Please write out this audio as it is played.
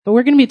But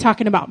we're going to be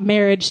talking about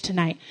marriage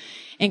tonight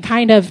and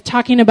kind of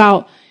talking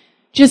about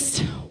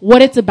just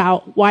what it's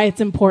about, why it's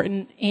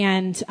important,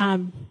 and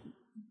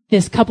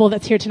this couple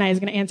that's here tonight is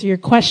going to answer your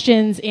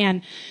questions.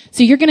 And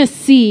so you're going to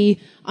see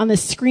on the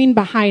screen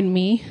behind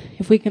me,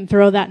 if we can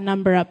throw that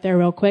number up there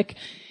real quick,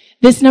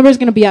 this number is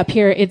going to be up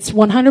here. It's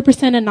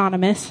 100%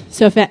 anonymous.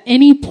 So if at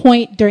any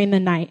point during the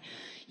night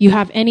you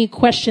have any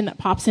question that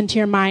pops into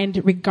your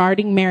mind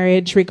regarding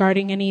marriage,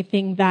 regarding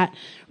anything that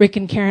Rick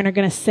and Karen are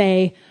going to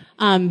say,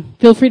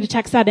 feel free to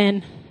text that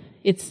in.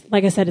 It's,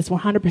 like I said, it's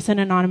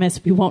 100%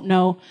 anonymous. We won't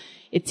know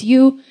it's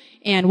you.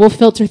 And we'll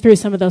filter through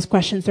some of those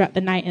questions throughout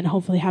the night and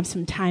hopefully have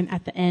some time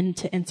at the end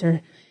to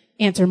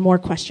answer more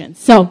questions.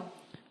 So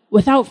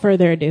without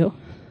further ado,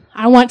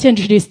 I want to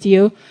introduce to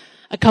you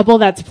a couple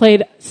that's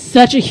played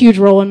such a huge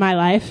role in my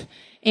life.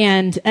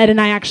 And Ed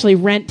and I actually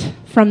rent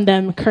from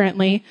them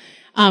currently.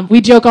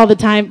 We joke all the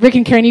time. Rick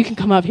and Karen, you can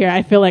come up here.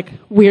 I feel like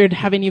weird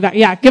having you back.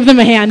 Yeah, give them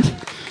a hand.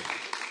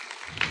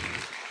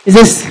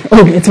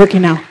 It's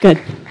working now. Good.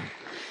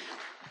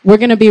 We're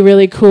going to be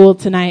really cool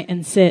tonight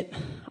and sit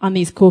on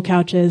these cool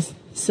couches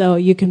so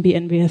you can be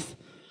envious.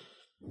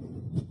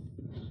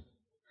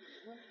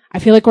 I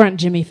feel like we're on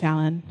Jimmy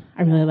Fallon.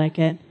 I really like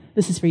it.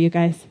 This is for you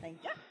guys.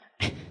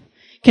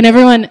 Can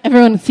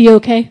everyone see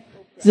okay?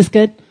 Is this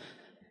good?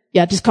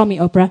 Yeah, just call me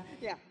Oprah.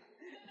 Yeah.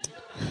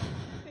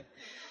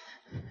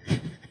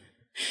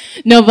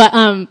 No,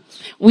 but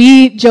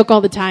we joke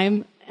all the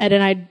time. Ed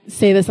and I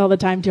say this all the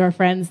time to our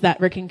friends that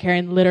Rick and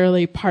Karen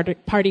literally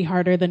party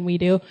harder than we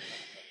do.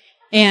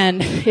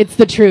 And it's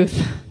the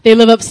truth. They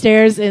live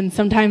upstairs and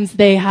sometimes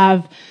they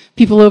have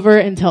people over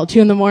until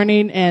 2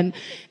 a.m. and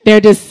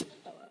it's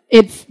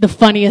the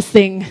funniest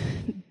thing.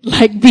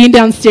 Like being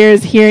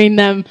downstairs, hearing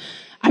them.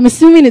 I'm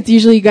assuming it's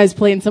usually you guys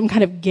playing some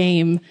kind of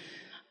game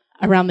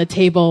around the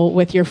table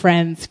with your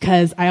friends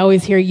because I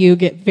always hear you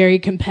get very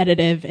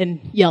competitive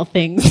and yell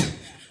things.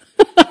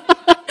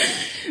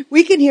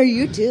 We can hear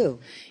you too.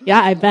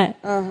 Yeah, I bet.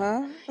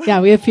 Uh-huh.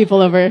 Yeah, we have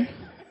people over.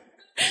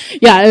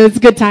 Yeah, it was a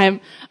good time.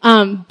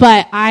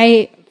 But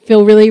I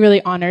feel really,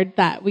 really honored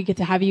that we get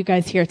to have you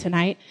guys here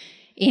tonight.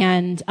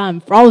 And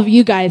for all of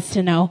you guys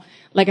to know,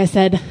 like I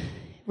said,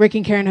 Rick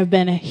and Karen have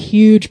been a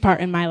huge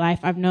part in my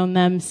life. I've known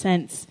them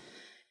since,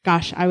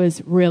 I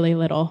was really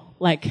little,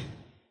 like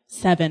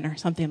 7 or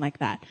something like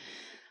that.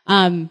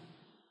 I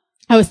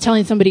was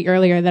telling somebody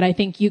earlier that I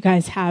think you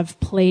guys have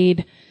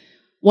played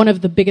one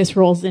of the biggest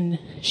roles in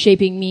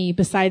shaping me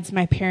besides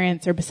my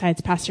parents or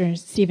besides Pastor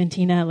Steve and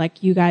Tina,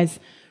 like you guys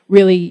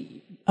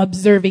really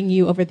observing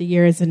you over the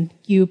years and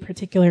you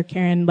particular,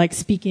 Karen, like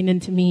speaking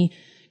into me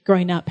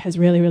growing up has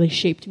really, really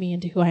shaped me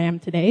into who I am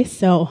today.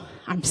 So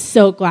I'm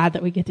so glad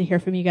that we get to hear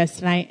from you guys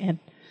tonight. And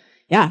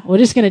yeah, we're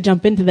just going to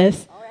jump into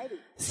this. Alrighty.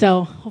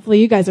 So hopefully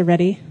you guys are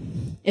ready.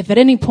 If at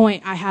any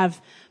point I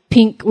have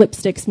pink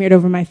lipstick smeared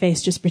over my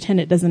face, just pretend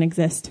it doesn't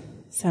exist.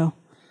 So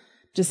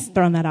just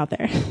throwing that out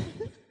there.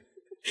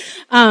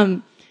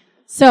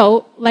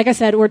 So like I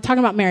said, we're talking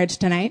about marriage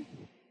tonight.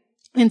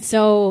 And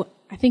so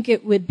I think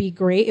it would be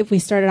great if we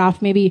started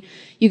off, maybe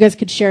you guys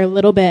could share a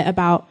little bit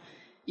about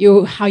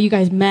how you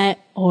guys met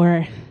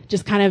or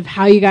just kind of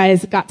how you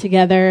guys got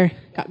together,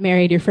 got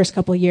married, your first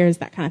couple of years,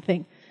 that kind of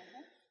thing.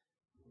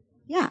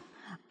 Yeah.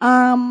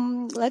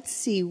 Let's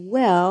see.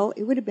 Well,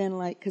 it would have been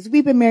because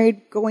we've been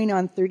married going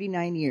on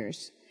 39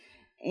 years.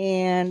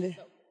 And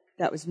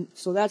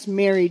that's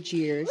marriage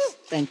years.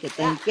 Thank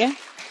you.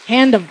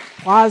 Hand of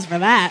applause for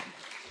that.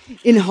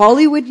 In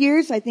Hollywood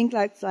years, I think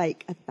that's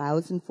like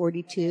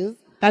 1,042.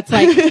 That's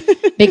like,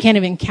 they can't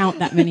even count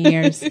that many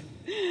years.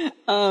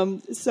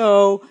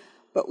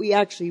 But we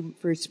actually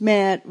first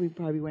met, we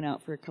probably went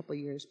out for a couple of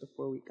years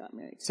before we got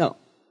married. So,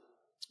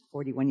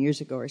 41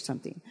 years ago or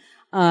something.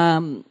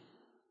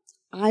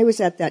 I was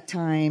at that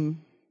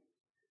time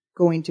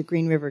going to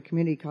Green River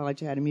Community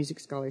College. I had a music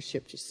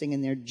scholarship to sing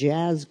in their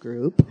jazz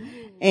group.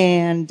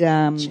 And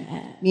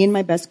me and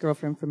my best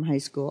girlfriend from high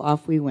school,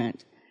 off we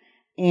went.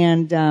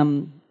 And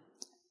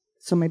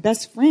so my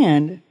best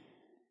friend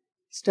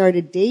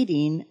started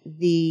dating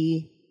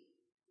the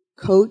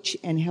coach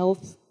and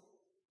health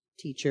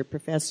teacher,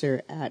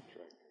 professor at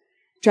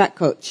track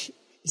coach.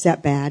 Is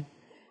that bad?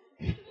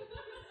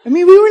 I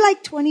mean, we were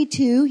like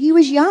 22. He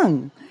was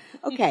young.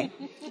 Okay.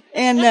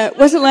 And it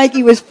wasn't like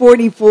he was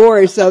 44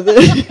 or something.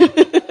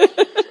 25.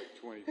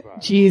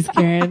 Jeez,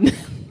 Karen.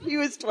 He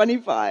was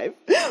 25.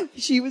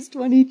 She was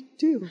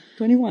 22,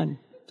 21,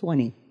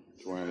 20.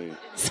 20.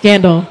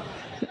 Scandal.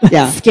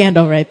 Yeah.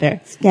 Scandal right there.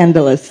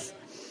 Scandalous.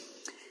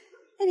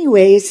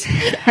 Anyways.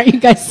 Aren't you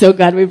guys so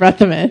glad we brought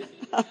them in?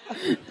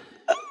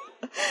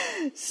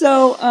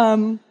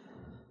 So,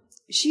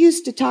 she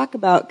used to talk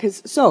about,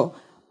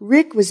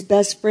 Rick was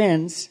best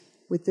friends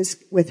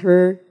with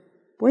her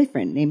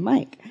boyfriend named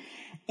Mike.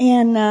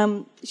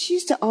 And, she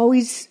used to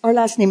always, our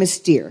last name is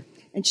Steer.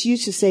 And she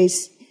used to say,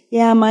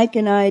 yeah, Mike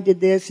and I did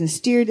this and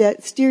Steer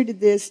did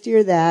this,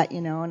 Steer that,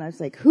 and I was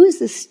like, who is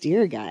this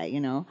Steer guy,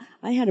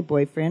 I had a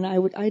boyfriend.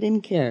 I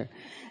didn't care.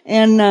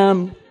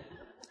 And,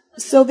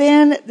 so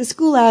then the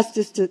school asked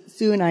us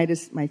Sue and I,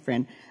 my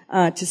friend,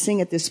 to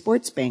sing at this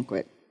sports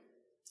banquet.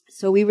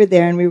 So we were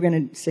there, and we were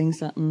going to sing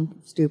something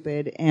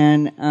stupid,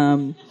 and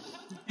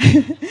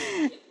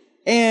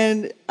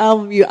and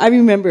I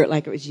remember it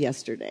like it was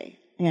yesterday.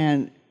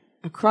 And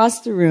across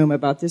the room,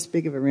 about this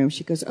big of a room,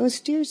 she goes, "Oh,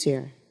 Steer's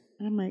here."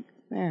 And I'm like,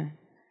 "Where?"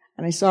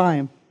 And I saw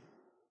him.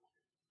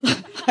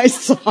 I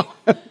saw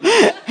him.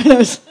 And I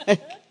was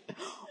like,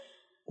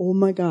 oh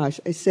my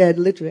gosh. I said,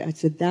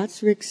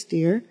 "That's Rick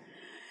Steer."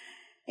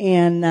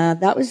 And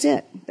that was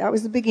it. That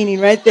was the beginning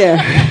right there.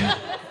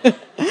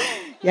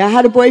 Yeah, I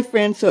had a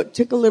boyfriend, so it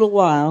took a little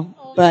while.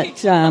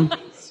 But,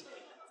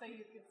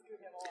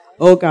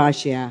 oh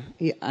gosh, yeah.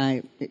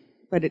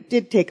 But it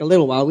did take a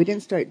little while. We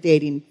didn't start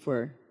dating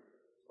for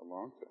A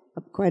long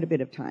time. quite a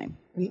bit of time.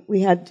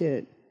 We had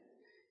to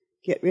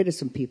get rid of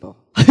some people.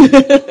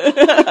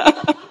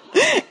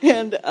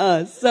 And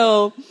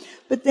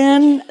but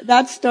then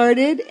that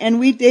started, and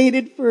we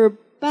dated for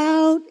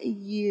about a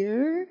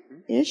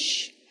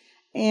year-ish,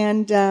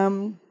 and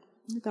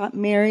got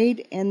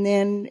married, and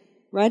then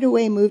right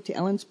away moved to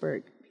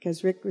Ellensburg,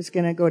 because Rick was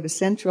going to go to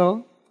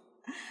Central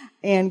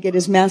and get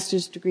his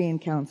master's degree in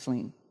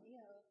counseling.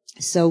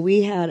 So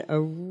we had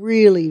a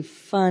really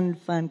fun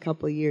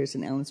couple of years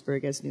in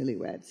Ellensburg as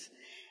newlyweds.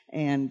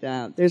 And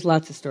there's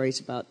lots of stories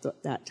about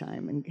that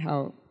time and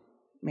how,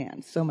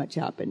 man, so much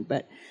happened.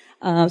 But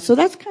so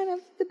that's kind of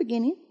the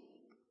beginning.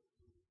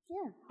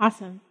 Yeah.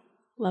 Awesome.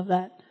 Love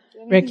that.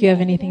 Rick, you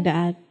have anything to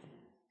add?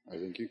 I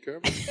think you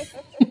covered it.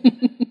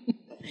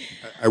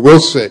 I will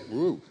say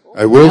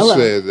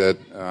that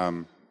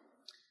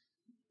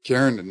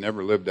Karen had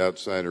never lived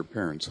outside her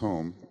parents'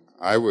 home.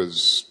 I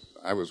was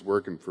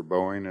working for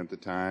Boeing at the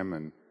time,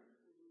 and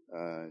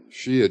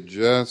she had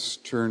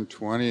just turned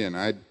 20, and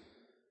I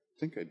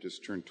think I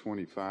just turned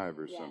 25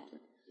 or something.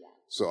 Yeah.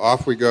 So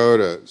off we go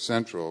to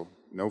Central,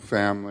 no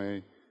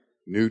family,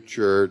 new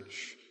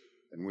church,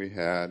 and we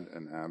had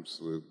an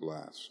absolute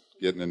blast,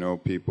 getting to know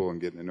people and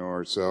getting to know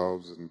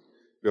ourselves and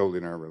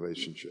building our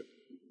relationship.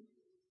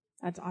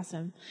 That's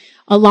awesome.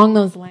 Along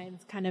those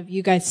lines, kind of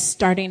you guys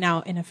starting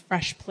out in a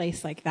fresh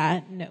place like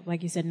that,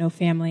 like you said, no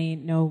family,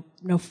 no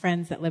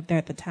friends that lived there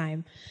at the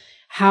time.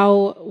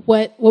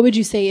 What would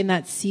you say in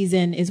that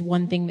season is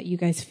one thing that you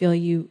guys feel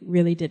you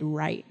really did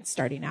right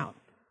starting out?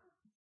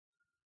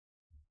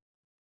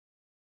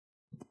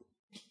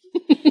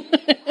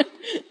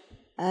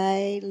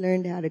 I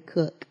learned how to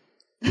cook.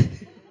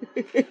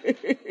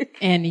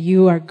 And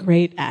you are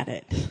great at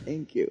it.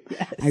 Thank you.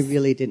 Yes. I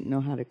really didn't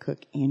know how to cook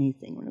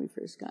anything when we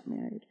first got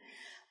married.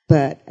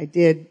 But I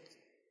did,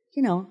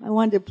 I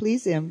wanted to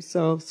please him,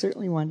 so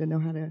certainly wanted to know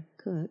how to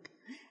cook.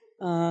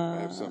 I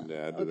have something to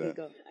add to that.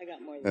 Go. I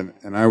got more than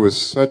And I was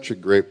such a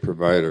great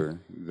provider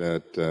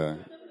that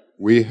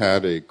we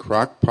had a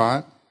crock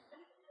pot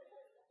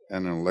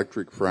and an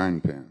electric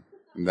frying pan,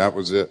 and that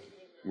was it.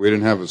 We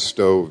didn't have a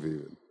stove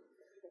even.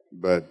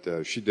 But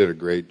she did a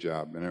great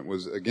job, and it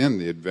was, again,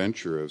 the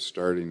adventure of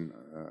starting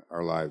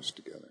our lives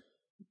together.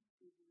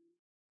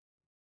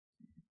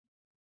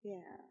 Yeah.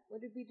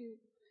 What did we do?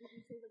 What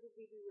did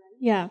we do right?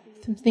 Yeah,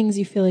 some things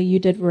you feel you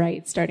did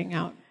right starting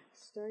out.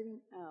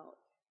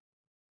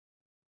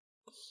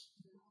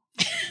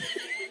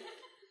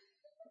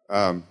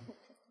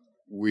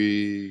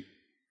 We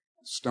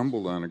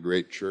stumbled on a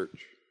great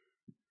church.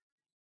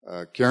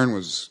 Karen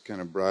was kind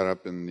of brought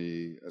up in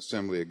the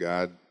Assembly of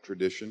God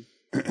tradition.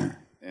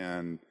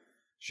 And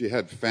she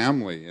had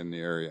family in the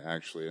area,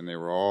 actually, and they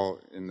were all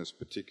in this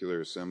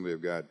particular Assembly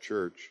of God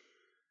church.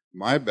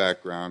 My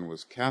background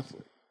was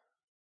Catholic.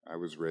 I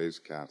was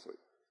raised Catholic.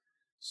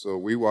 So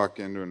we walk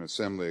into an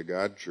Assembly of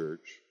God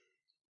church,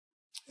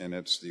 and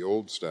it's the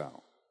old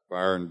style,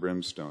 fire and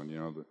brimstone.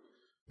 The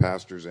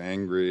pastor's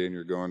angry, and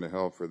you're going to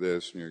hell for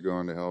this, and you're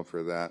going to hell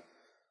for that.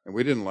 And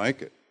we didn't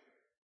like it.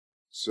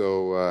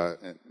 So,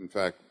 in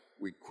fact,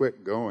 we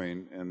quit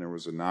going, and there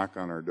was a knock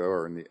on our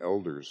door, and the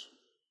elders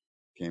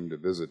came to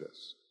visit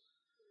us,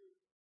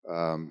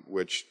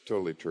 which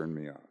totally turned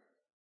me off.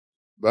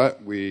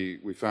 But we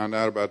found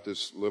out about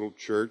this little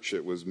church.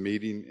 It was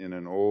meeting in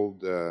an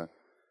old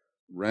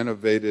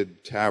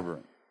renovated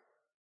tavern.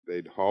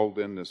 They'd hauled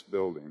in this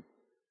building,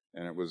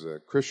 and it was a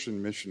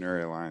Christian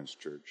Missionary Alliance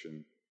church,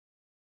 and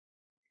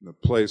the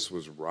place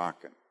was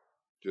rocking.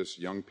 Just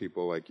young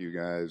people like you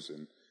guys,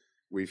 and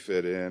we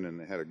fit in, and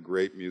they had a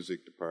great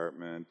music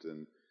department,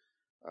 and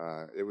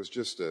it was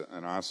just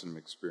an awesome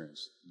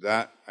experience.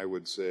 That, I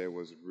would say,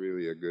 was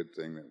really a good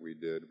thing that we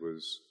did,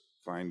 was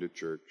find a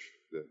church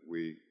that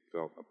we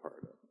felt a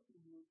part of.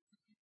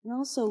 And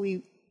also,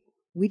 we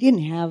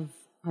didn't have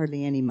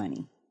hardly any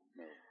money.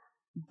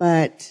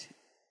 But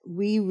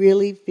we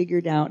really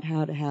figured out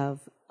how to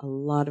have a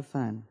lot of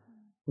fun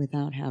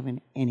without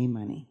having any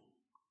money.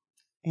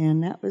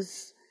 And that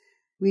was,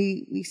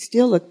 we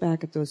still look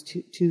back at those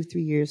 3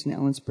 years in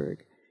Ellensburg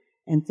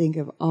and think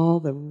of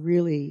all the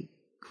really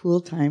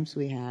cool times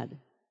we had.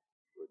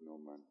 With no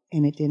money.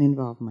 And it didn't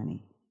involve money.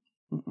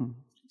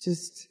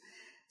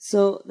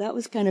 So that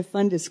was kind of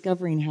fun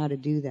discovering how to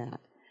do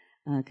that.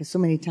 Because so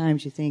many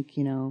times you think,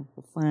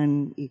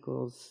 fun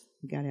equals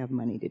you got to have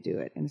money to do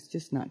it. And it's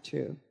just not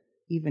true.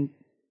 Even,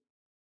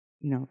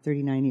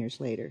 39 years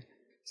later,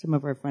 some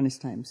of our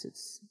funnest times.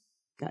 It's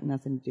got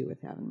nothing to do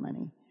with having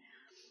money.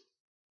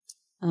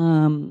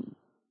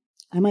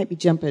 I might be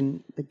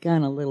jumping the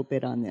gun a little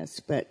bit on this,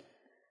 but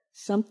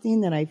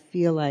something that I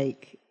feel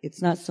like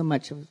it's not so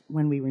much of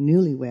when we were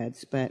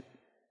newlyweds, but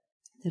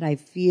that I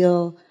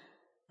feel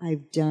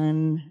I've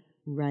done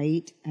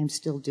right, I'm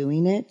still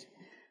doing it,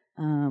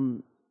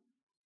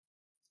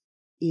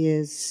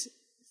 is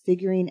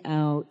figuring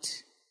out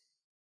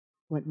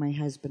what my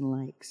husband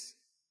likes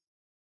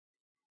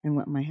and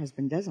what my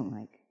husband doesn't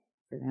like,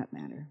 for that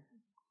matter.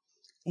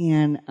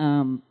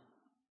 And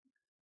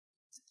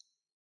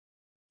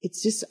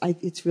it's just,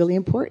 it's really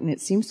important. It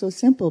seems so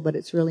simple, but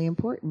it's really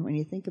important when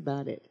you think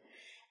about it.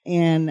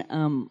 And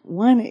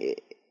one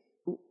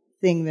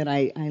thing that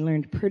I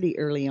learned pretty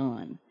early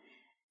on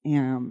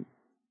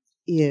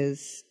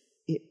is,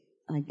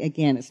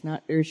 again, it's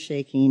not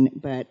earth-shaking,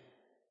 but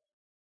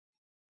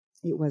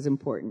it was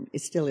important.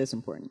 It still is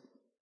important.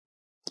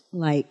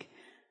 Like,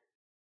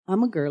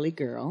 I'm a girly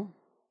girl,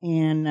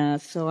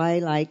 and so I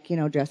like,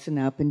 dressing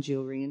up in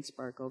jewelry and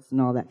sparkles and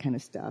all that kind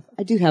of stuff.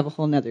 I do have a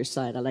whole nother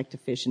side. I like to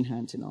fish and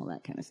hunt and all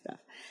that kind of stuff.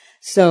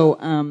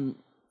 So,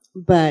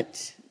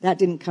 but that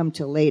didn't come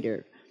till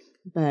later.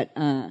 But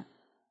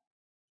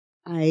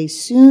I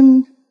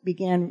soon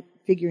began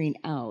figuring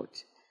out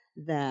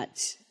that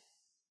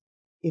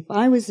if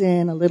I was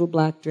in a little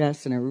black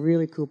dress and a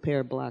really cool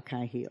pair of black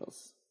high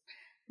heels,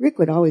 Rick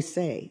would always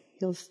say,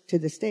 to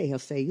this day, he'll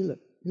say, you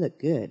look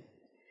good.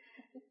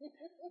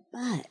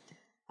 But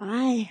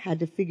I had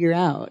to figure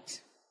out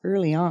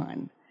early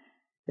on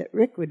that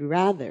Rick would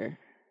rather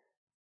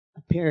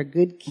a pair of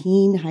good,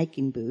 keen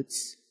hiking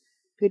boots,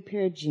 good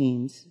pair of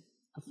jeans,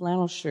 a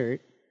flannel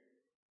shirt,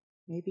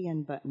 maybe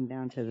unbuttoned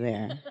down to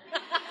there,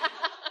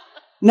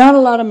 not a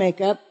lot of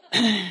makeup,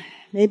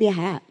 maybe a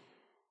hat.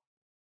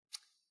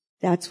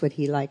 That's what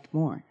he liked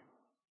more.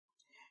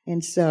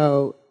 And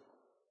so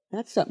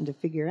that's something to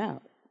figure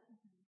out.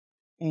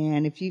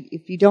 And if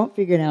you don't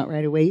figure it out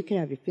right away, you can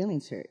have your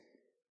feelings hurt.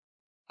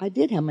 I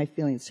did have my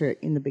feelings hurt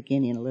in the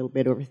beginning a little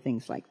bit over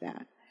things like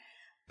that.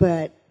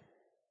 But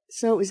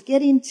so it was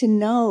getting to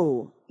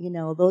know,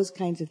 those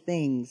kinds of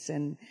things,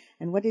 and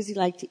what does he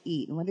like to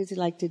eat, and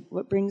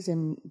what brings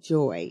him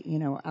joy,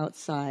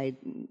 outside,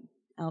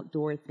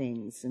 outdoor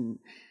things, and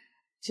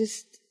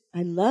just,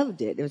 I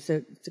loved it. It's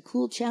a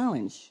cool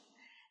challenge.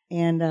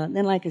 And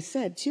then, like I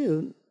said,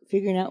 too,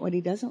 figuring out what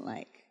he doesn't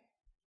like,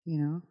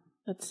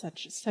 That's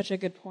such a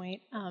good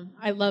point.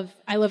 I love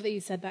that you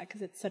said that,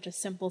 because it's such a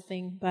simple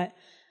thing, but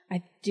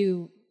I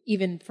do,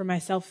 even for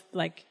myself,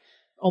 like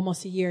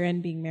almost a year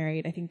in being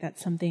married, I think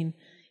that's something,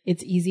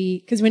 it's easy,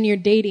 because when you're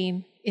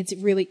dating, it's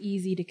really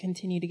easy to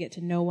continue to get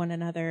to know one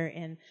another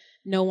and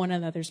know one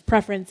another's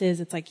preferences.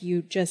 It's like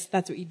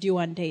that's what you do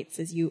on dates,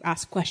 is you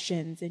ask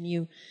questions and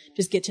you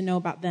just get to know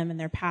about them and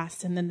their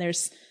past. And then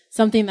there's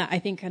something that I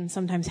think can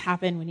sometimes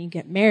happen when you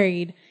get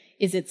married,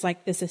 is it's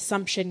like this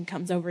assumption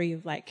comes over you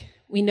of like,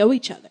 we know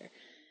each other,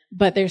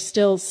 but there's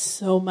still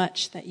so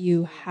much that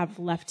you have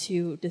left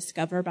to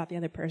discover about the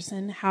other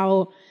person.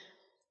 How,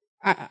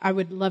 I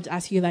would love to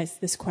ask you guys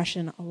this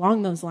question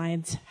along those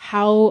lines.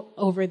 How,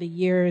 over the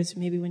years,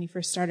 maybe when you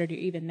first started or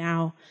even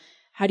now,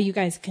 how do you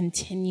guys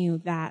continue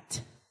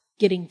that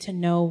getting to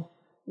know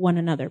one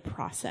another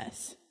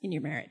process in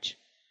your marriage?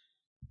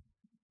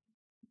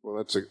 Well,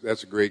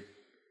 that's a great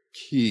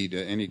key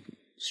to any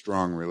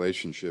strong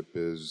relationship,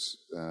 is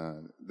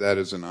that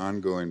is an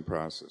ongoing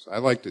process. I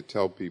like to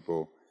tell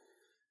people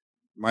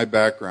my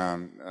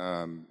background,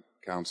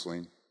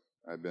 counseling.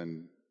 I've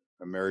been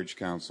a marriage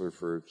counselor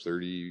for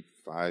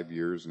 35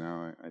 years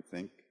now, I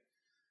think.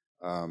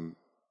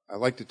 I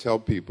like to tell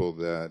people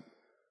that,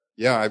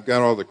 yeah, I've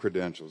got all the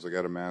credentials. I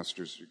got a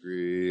master's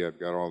degree. I've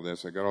got all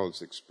this. I got all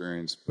this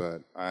experience,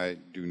 but I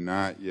do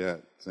not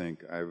yet think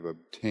I've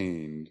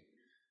obtained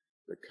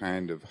the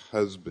kind of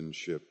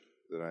husbandship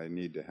that I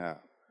need to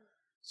have.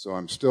 So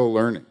I'm still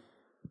learning.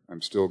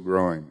 I'm still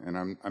growing. And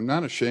I'm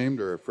not ashamed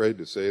or afraid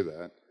to say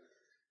that.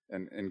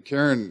 And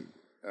Karen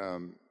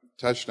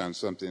touched on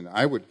something.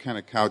 I would kind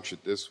of couch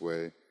it this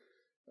way,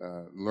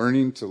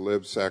 learning to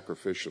live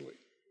sacrificially.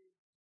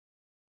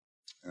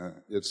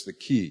 It's the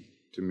key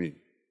to me.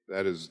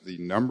 That is the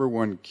number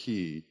one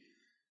key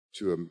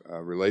to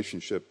a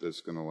relationship that's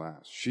going to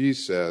last. She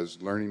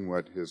says learning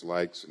what his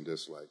likes and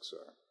dislikes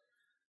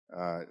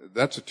are.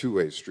 That's a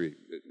two-way street.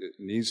 It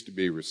needs to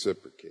be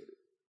reciprocated,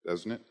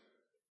 doesn't it?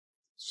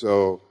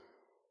 So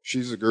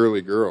she's a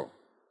girly girl.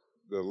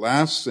 The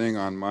last thing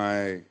on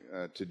my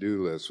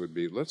to-do list would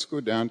be, let's go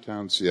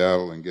downtown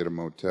Seattle and get a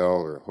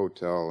motel or a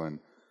hotel and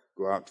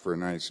go out for a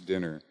nice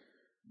dinner.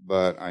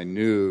 But I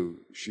knew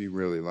she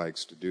really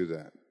likes to do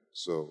that.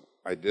 So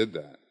I did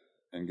that.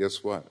 And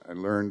guess what? I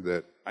learned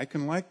that I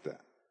can like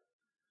that.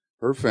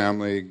 Her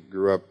family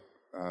grew up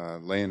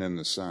laying in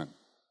the sun.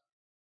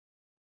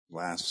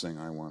 Last thing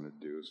I wanted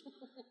to do is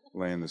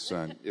lay in the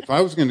sun. If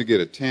I was going to get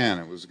a tan,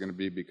 it was going to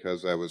be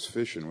because I was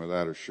fishing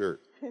without a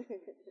shirt.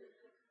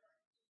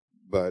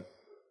 But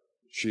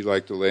she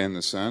liked to lay in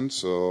the sun,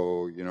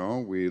 so,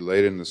 we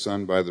laid in the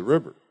sun by the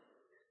river.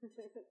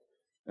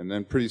 And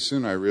then pretty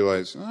soon I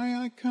realized,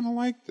 I kind of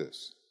like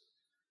this.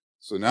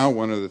 So now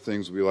one of the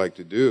things we like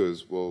to do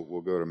is we'll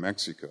go to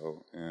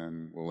Mexico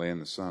and we'll lay in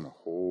the sun a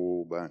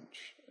whole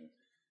bunch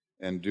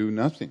and do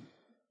nothing.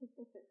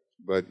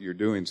 But you're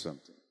doing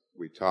something.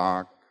 We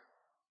talk,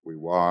 we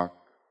walk.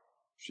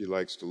 She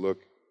likes to look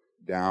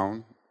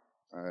down.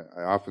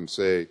 I often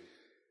say,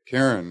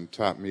 Karen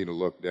taught me to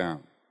look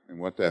down. And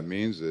what that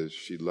means is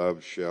she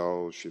loves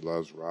shells, she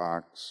loves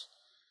rocks,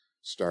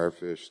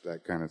 starfish,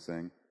 that kind of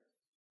thing.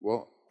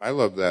 Well, I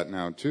love that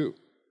now too.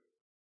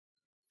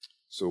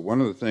 So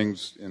one of the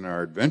things in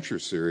our adventure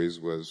series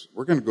was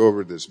we're going to go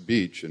over to this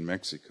beach in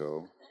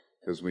Mexico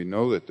because we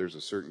know that there's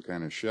a certain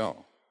kind of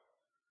shell.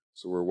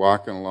 So we're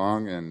walking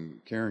along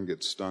and Karen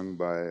gets stung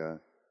by a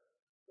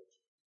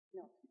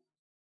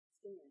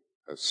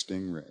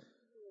stingray.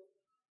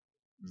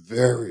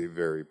 Very,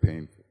 very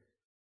painful.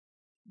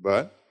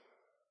 But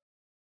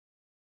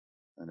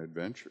an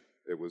adventure.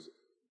 It was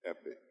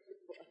epic.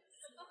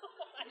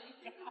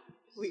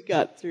 We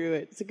got through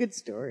it. It's a good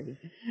story.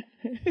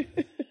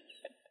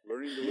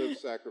 Learning to live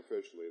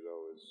sacrificially,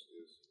 though, is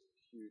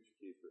huge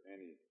key for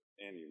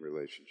any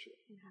relationship.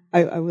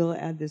 I will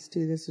add this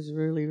too. This is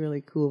really,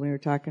 really cool. We were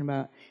talking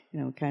about,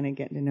 kind of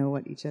getting to know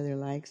what each other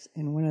likes.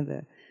 And one of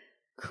the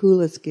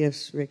coolest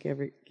gifts Rick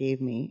ever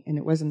gave me, and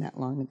it wasn't that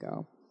long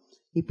ago,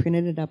 he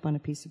printed it up on a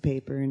piece of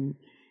paper, and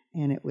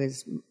it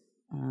was,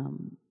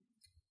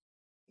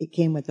 it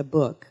came with a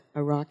book,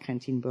 a rock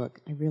hunting book.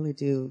 I really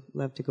do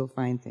love to go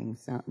find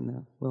things out in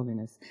the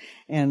wilderness.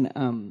 And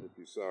if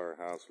you saw our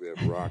house, we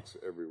have rocks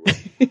everywhere.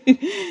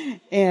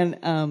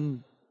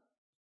 And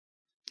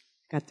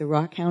got the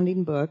rock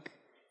hounding book,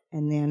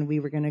 and then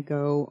we were going to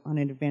go on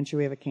an adventure.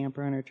 We have a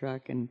camper on our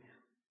truck, and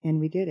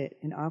we did it.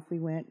 And off we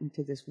went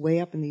into this way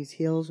up in these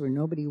hills where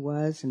nobody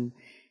was, and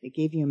it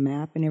gave you a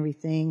map and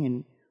everything.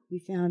 And we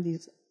found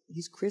these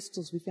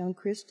crystals. We found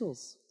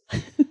crystals.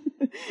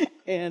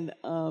 And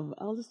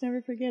I'll just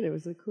never forget it. It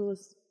was the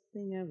coolest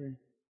thing ever.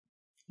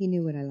 He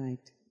knew what I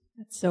liked.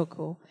 That's so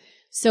cool.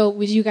 So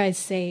would you guys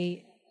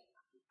say,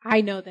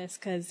 I know this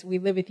because we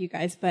live with you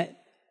guys, but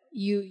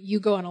you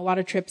go on a lot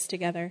of trips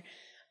together.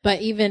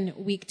 But even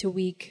week to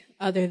week,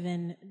 other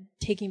than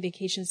taking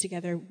vacations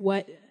together,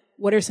 what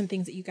are some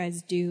things that you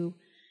guys do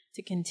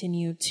to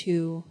continue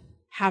to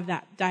have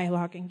that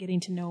dialogue and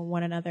getting to know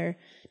one another?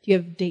 Do you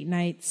have date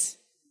nights?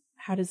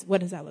 What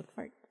does that look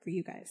like for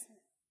you guys?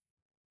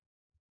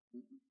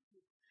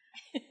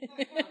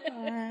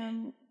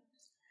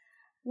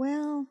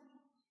 Well,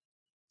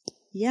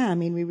 yeah, I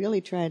mean, we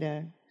really try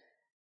to,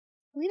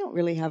 we don't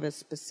really have a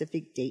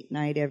specific date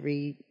night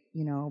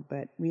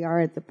but we are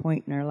at the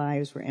point in our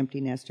lives where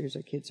empty nesters,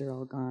 our kids are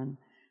all gone.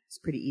 It's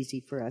pretty easy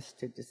for us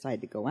to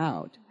decide to go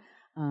out.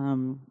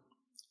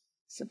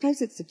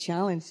 Sometimes it's a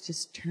challenge,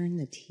 just turn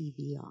the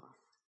TV off.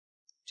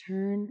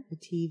 Turn the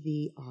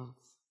TV off.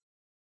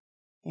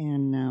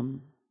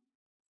 And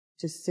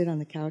just sit on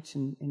the couch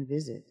and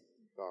visit.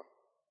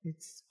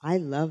 I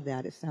love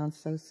that. It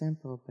sounds so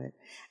simple, but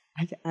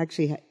I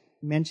actually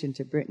mentioned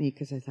to Brittany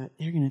because I thought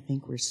they're going to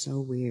think we're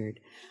so weird.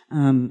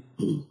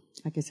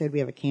 Like I said, we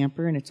have a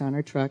camper and it's on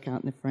our truck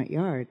out in the front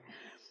yard.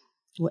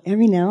 Well,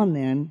 every now and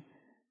then,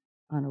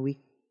 on a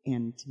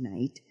weekend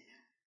night,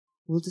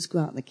 we'll just go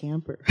out in the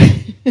camper.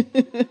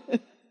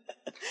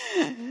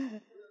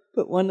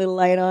 Put one little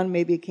light on,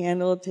 maybe a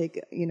candle, take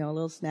a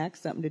little snack,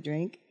 something to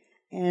drink,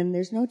 and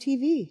there's no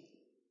TV.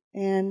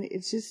 And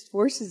it just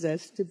forces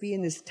us to be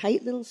in this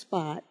tight little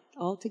spot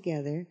all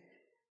together.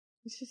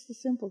 It's just a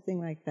simple thing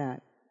like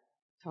that.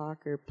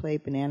 Talk or play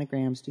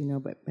bananagrams. Do you know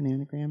what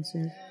bananagrams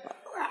is?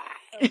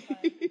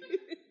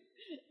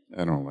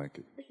 I don't like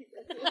it.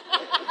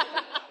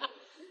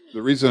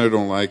 The reason I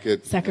don't like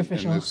it...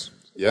 Sacrificial.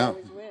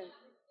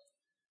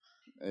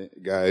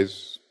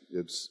 Guys,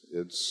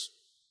 it's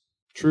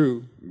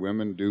true.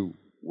 Women do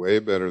way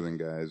better than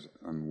guys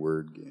on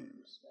word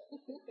games.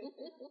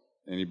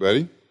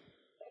 Anybody?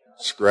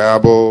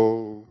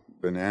 Scrabble,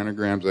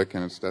 bananagrams, that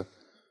kind of stuff.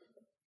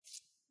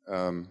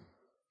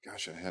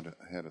 Gosh, I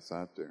had a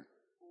thought there.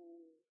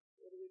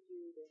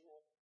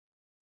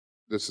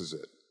 This is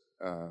it.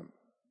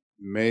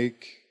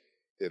 Make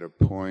it a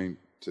point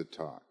to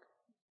talk,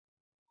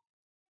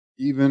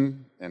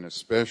 even and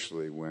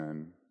especially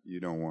when you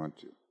don't want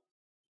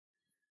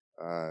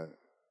to.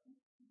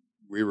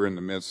 We were in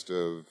the midst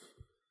of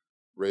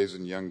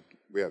raising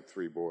we have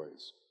 3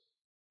 boys.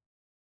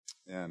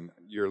 And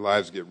your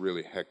lives get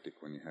really hectic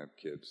when you have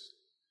kids.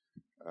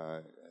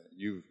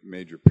 You've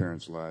made your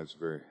parents' lives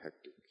very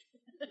hectic.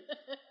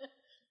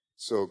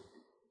 So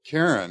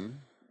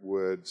Karen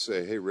would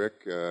say, hey,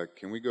 Rick,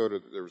 can we go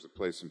to, there was a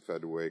place in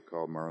Fedway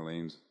called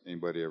Marlene's.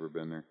 Anybody ever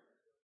been there?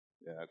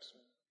 Yeah.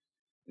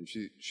 And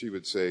she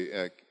would say,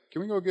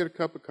 can we go get a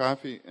cup of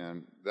coffee?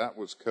 And that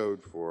was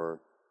code for,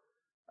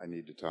 I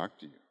need to talk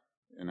to you.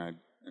 And I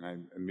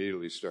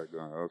immediately start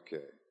going,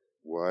 okay,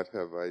 what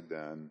have I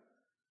done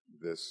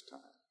this time?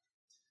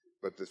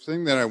 But the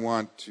thing that I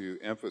want to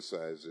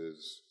emphasize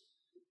is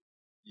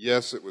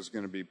yes, it was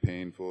going to be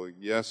painful.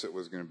 Yes, it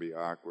was going to be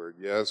awkward.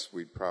 Yes,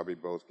 we'd probably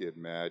both get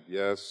mad.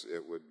 Yes,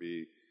 it would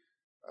be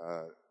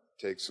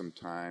take some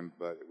time,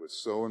 but it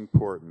was so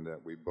important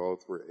that we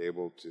both were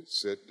able to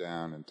sit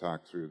down and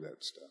talk through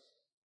that stuff.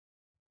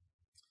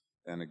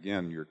 And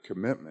again, your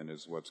commitment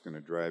is what's going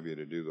to drive you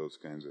to do those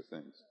kinds of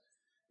things.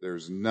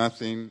 There's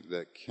nothing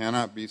that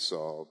cannot be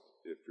solved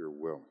if you're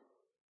willing.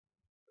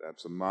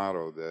 That's a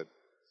motto that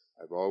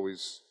I've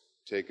always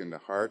taken to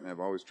heart, and I've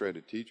always tried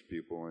to teach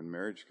people in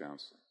marriage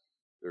counseling.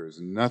 There is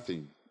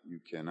nothing you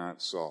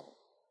cannot solve,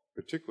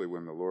 particularly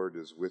when the Lord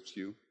is with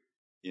you,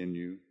 in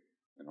you,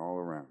 and all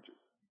around you.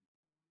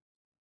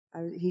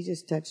 He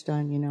just touched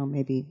on,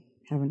 maybe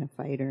having a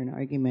fight or an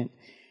argument.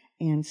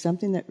 And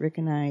something that Rick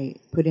and I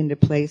put into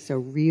place a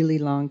really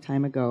long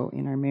time ago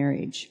in our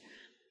marriage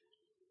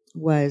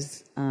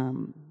was,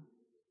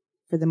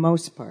 for the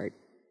most part,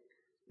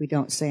 we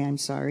don't say, I'm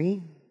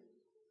sorry.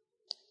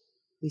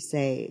 We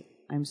say,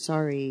 I'm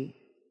sorry,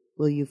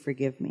 will you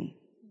forgive me?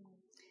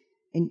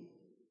 And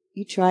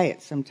you try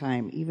it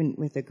sometime, even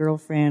with a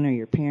girlfriend or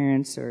your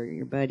parents or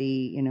your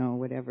buddy,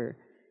 whatever.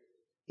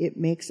 It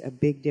makes a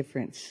big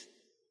difference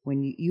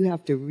when you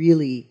have to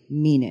really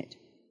mean it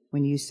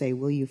when you say,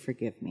 will you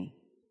forgive me?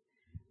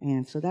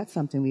 And so that's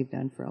something we've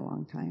done for a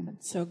long time.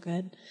 That's so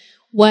good.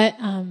 What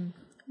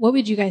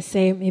would you guys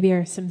say maybe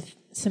are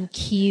some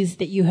keys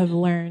that you have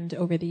learned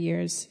over the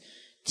years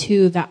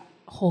to that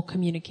whole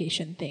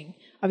communication thing?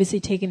 Obviously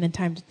taking the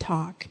time to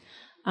talk,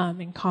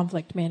 and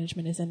conflict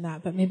management is in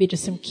that, but maybe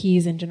just some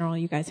keys in general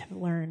you guys have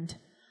learned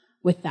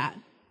with that.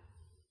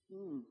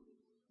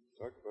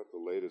 Talk about the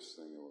latest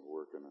thing that we're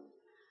working on.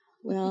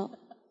 Well,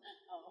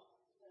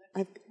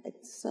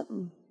 it's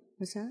something.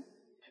 What's that?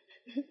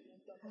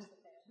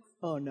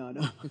 Oh, no.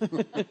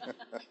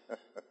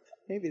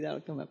 Maybe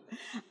that'll come up.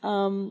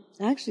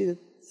 Actually,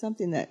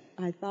 something that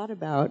I thought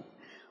about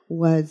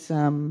was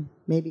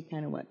maybe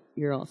kind of what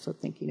you're also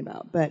thinking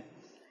about. But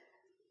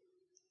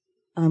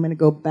I'm going to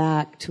go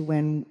back to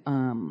when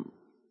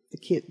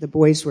the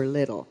boys were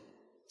little.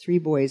 3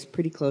 boys,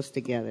 pretty close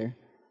together.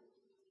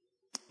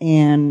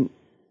 And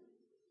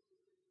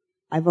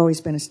I've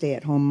always been a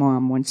stay-at-home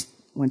mom once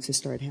I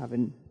started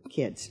having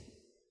kids.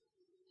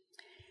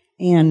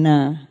 And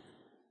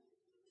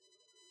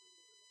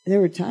there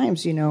were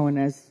times, when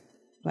I was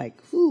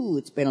like,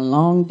 it's been a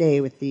long day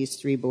with these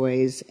 3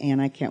 boys,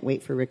 and I can't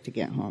wait for Rick to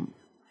get home.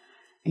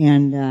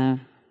 And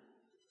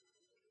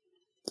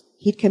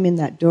he'd come in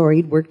that door.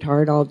 He'd worked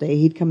hard all day.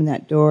 He'd come in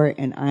that door,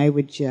 and I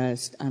would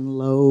just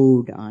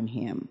unload on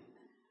him,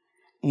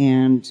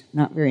 and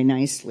not very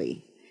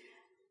nicely.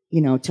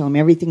 Tell him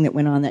everything that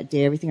went on that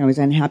day, everything I was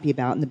unhappy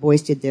about, and the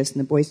boys did this, and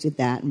the boys did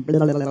that, and blah,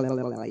 blah, blah, blah,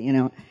 blah,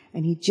 blah,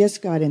 And he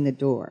just got in the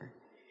door.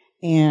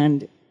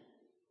 And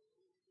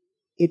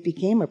it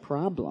became a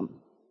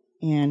problem.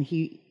 And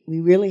we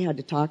really had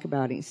to talk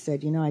about it. He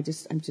said,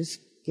 I'm just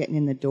getting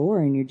in the door,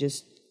 and you're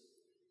just,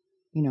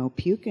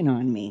 puking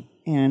on me.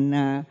 And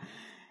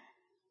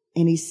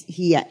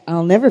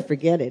I'll never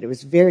forget it. It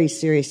was very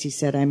serious. He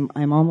said,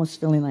 I'm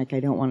almost feeling like I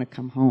don't want to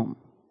come home.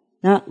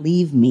 Not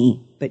leave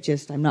me, but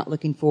just I'm not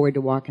looking forward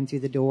to walking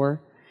through the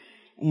door.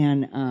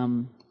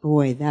 And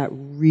boy, that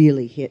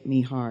really hit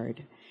me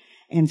hard.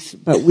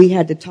 But we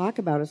had to talk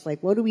about it. It's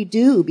like, what do we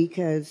do?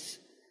 Because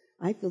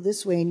I feel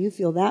this way and you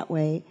feel that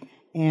way.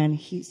 And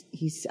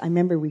I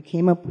remember we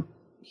came up,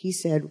 he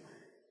said,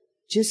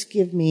 just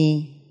give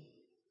me,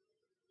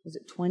 was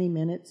it 20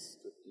 minutes?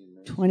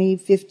 20,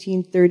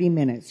 15, 30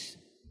 minutes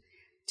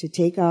to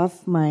take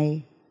off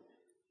my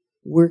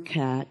work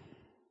hat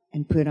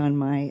and put on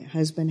my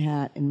husband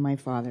hat and my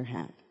father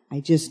hat.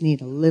 I just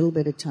need a little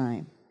bit of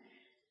time.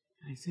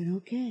 I said,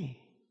 okay,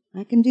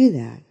 I can do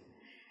that.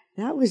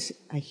 That was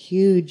a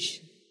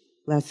huge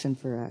lesson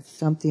for us,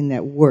 something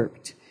that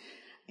worked.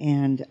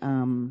 And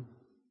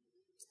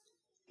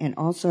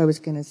also I was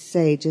going to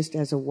say, just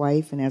as a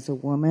wife and as a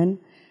woman,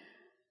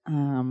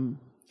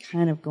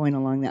 kind of going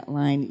along that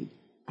line,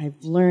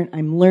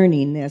 I'm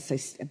learning this.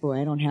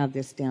 I don't have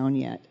this down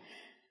yet,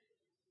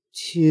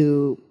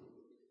 to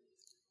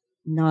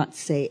not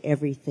say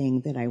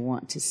everything that I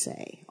want to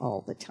say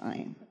all the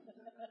time.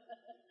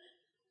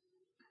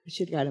 I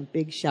should have got a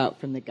big shout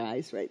from the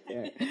guys right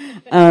there.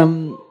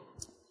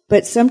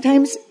 But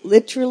sometimes,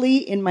 literally,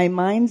 in my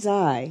mind's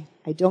eye,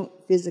 I don't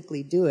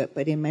physically do it,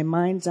 but in my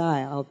mind's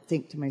eye, I'll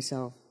think to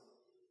myself,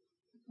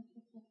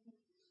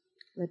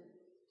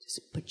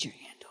 just put your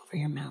hand over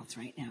your mouth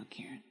right now,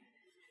 Karen.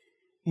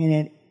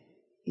 And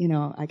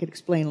I could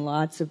explain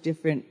lots of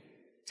different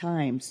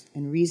times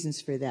and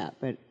reasons for that,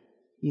 but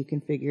you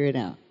can figure it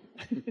out.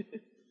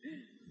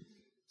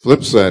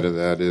 Flip side of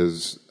that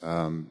is,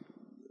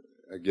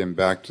 again,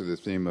 back to the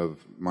theme of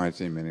my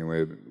theme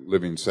anyway,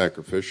 living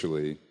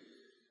sacrificially.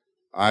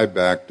 I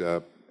backed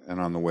up, and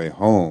on the way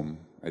home,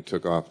 I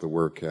took off the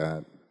work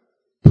hat,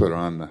 put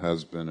on the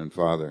husband and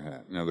father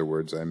hat. In other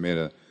words, I made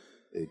a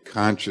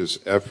conscious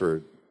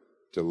effort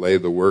to lay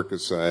the work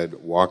aside,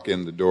 walk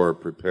in the door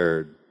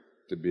prepared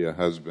to be a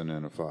husband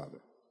and a father.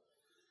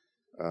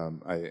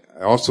 I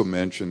also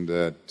mentioned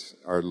that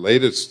our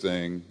latest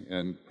thing,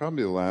 and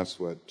probably the last,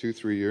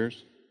 2-3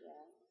 years,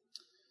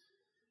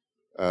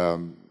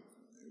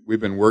 we've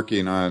been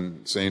working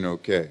on saying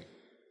okay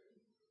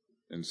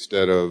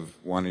instead of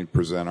wanting to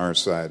present our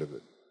side of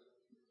it.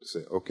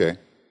 Say, okay.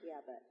 Yeah,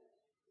 but.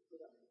 We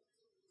don't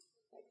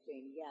like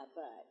saying, yeah,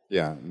 but.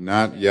 Yeah,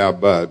 not yeah,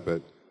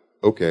 but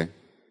okay.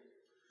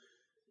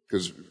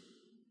 Because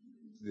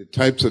the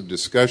types of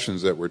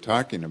discussions that we're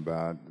talking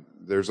about,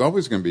 there's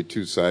always going to be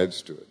two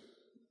sides to it.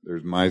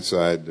 There's my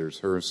side, there's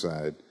her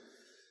side.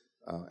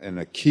 And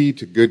a key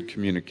to good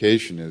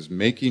communication is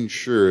making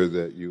sure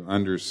that you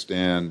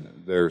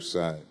understand their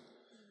side.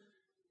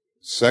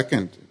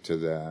 Second to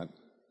that,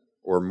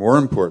 or more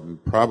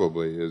important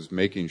probably, is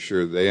making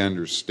sure they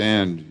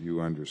understand you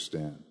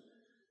understand.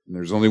 And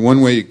there's only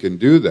one way you can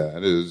do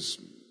that, is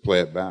play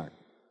it back.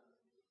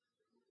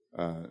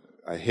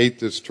 I hate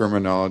this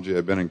terminology.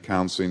 I've been in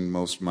counseling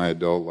most of my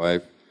adult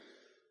life.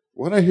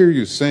 What I hear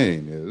you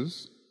saying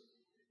is,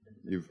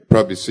 you've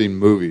probably seen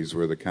movies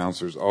where the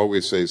counselors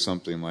always say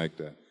something like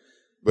that.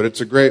 But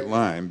it's a great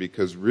line,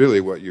 because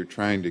really what you're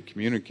trying to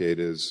communicate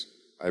is,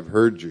 I've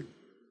heard you.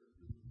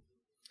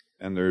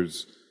 And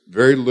there's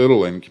very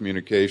little in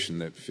communication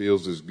that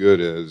feels as good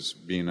as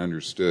being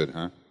understood,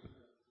 huh?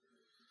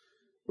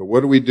 But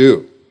what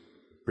do?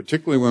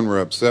 Particularly when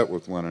we're upset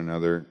with one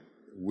another,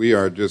 we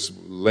are just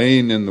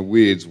laying in the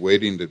weeds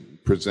waiting to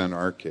present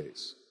our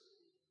case.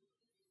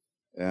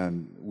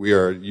 And we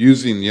are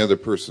using the other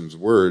person's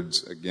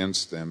words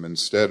against them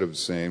instead of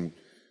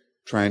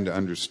trying to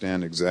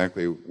understand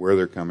exactly where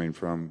they're coming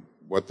from,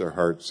 what their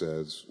heart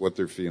says, what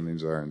their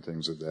feelings are, and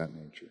things of that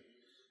nature.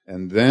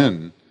 And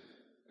then,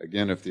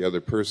 again, if the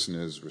other person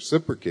is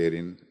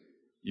reciprocating,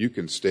 you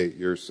can state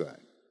your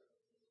side.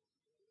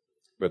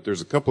 But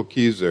there's a couple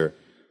keys there.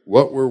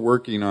 What we're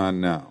working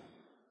on now,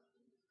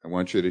 I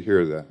want you to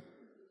hear that.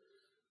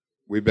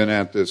 We've been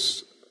at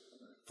this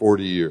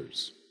 40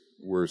 years.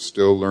 We're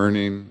still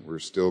learning, we're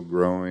still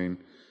growing,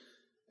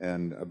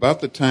 and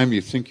about the time you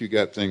think you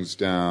got things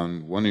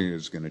down, one of you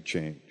is going to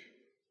change.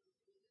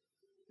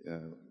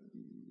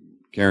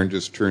 Karen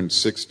just turned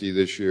 60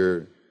 this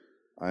year.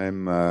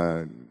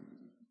 I'm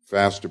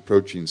fast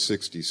approaching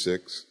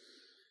 66,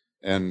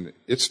 and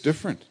it's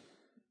different.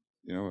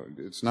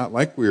 It's not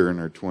like we were in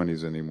our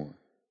 20s anymore.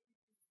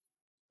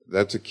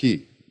 That's a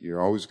key.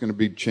 You're always going to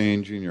be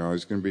changing, you're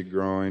always going to be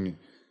growing.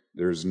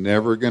 There's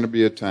never going to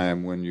be a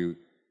time when you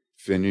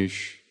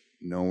finish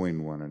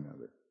knowing one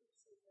another.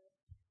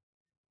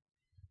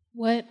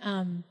 What,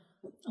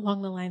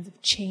 along the lines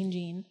of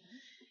changing,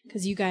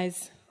 because you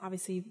guys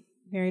obviously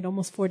married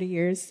almost 40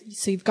 years,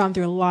 so you've gone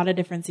through a lot of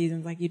different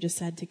seasons, like you just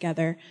said,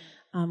 together,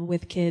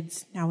 with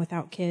kids, now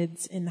without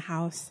kids, in the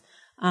house.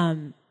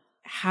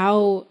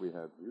 How... We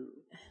have you.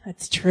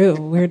 That's true.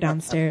 We're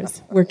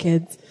downstairs. We're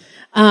kids.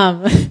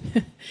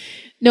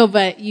 No,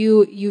 but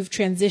you've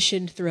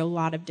transitioned through a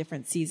lot of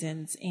different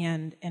seasons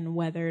and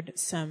weathered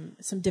some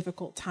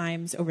difficult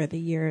times over the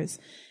years.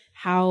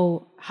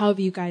 How have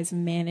you guys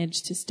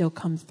managed to still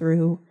come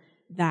through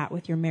that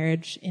with your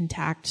marriage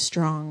intact,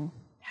 strong,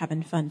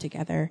 having fun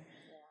together,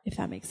 if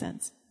that makes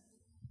sense?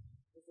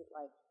 Is it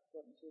like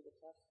getting through the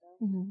tough stuff?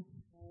 Mm-hmm.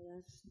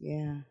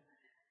 Yeah.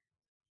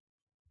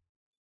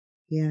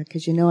 Yeah,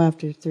 because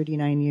after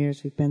 39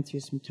 years, we've been through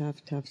some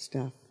tough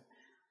stuff.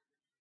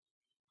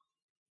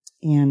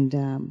 And,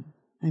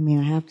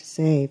 I have to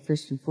say,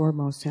 first and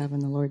foremost, having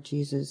the Lord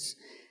Jesus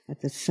at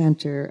the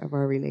center of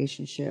our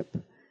relationship.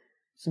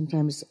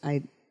 Sometimes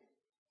I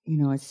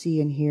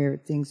see and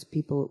hear things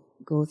people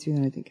go through,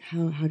 and I think,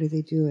 how do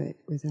they do it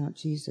without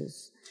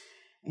Jesus?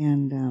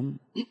 And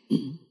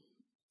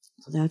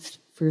so that's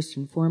first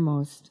and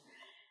foremost.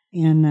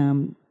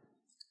 And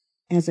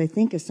as I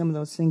think of some of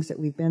those things that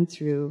we've been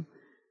through,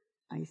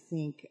 I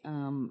think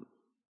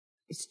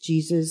it's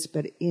Jesus,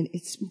 but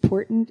it's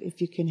important if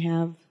you can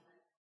have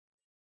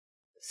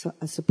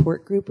a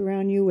support group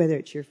around you, whether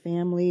it's your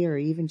family or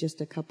even just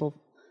a couple,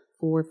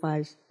 4 or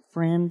 5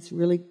 friends,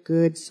 really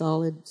good,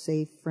 solid,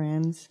 safe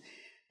friends.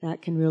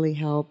 That can really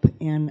help.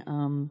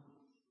 And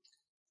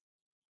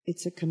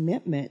it's a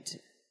commitment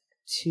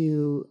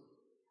to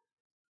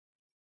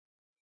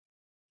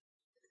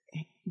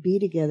be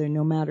together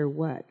no matter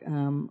what.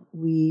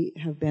 We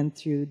have been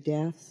through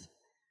death,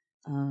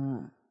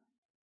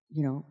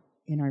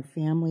 in our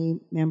family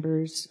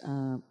members,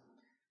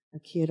 a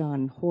kid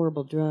on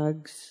horrible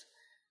drugs,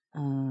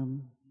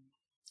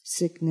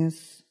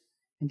 sickness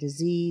and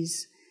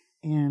disease.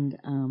 And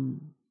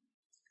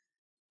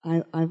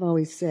I've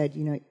always said,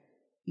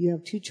 you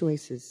have 2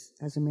 choices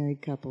as a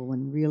married couple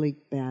when really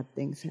bad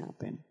things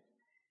happen.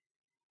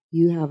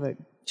 You have a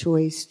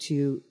choice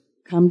to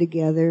come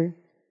together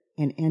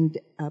and end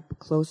up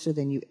closer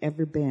than you've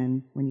ever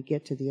been when you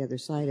get to the other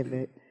side of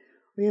it.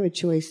 Or you have a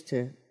choice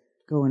to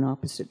go in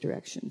opposite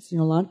directions. A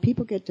lot of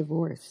people get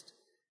divorced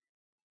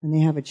when they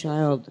have a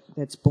child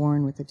that's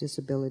born with a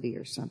disability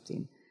or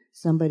something.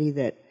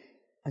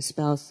 A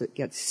spouse that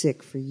gets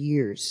sick for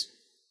years.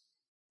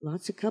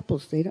 Lots of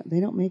couples, they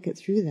don't make it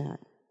through that.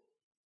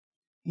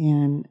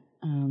 And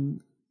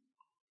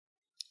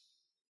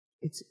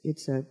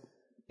it's a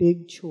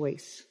big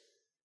choice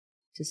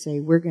to say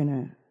we're going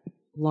to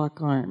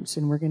lock arms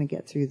and we're going to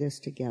get through this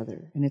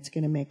together, and it's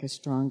going to make us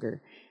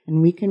stronger.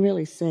 And we can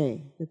really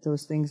say that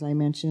those things I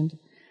mentioned,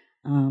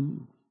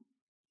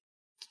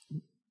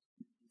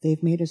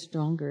 they've made us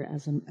stronger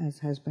as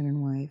husband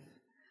and wife.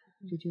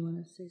 Did you want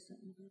to say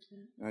something about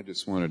that? I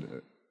just wanted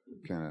to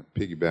kind of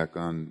piggyback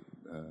on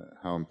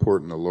how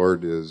important the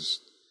Lord is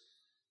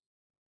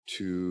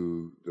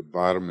to the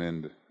bottom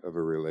end of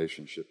a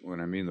relationship.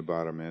 When I mean the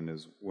bottom end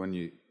is when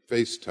you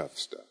face tough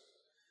stuff.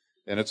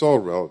 And it's all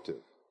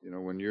relative.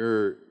 When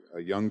you're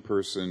a young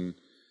person,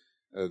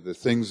 the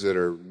things that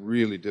are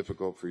really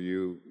difficult for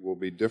you will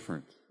be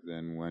different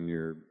than when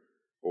you're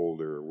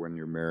older or when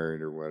you're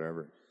married or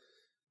whatever.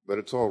 But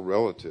it's all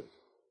relative.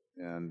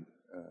 And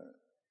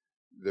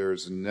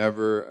there's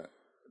never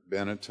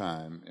been a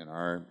time in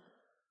our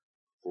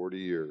 40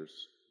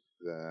 years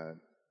that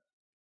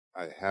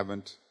I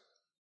haven't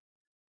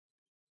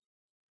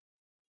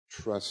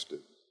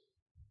trusted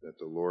that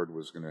the Lord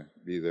was going to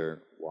be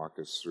there, walk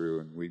us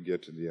through, and we'd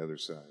get to the other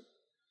side.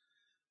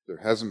 There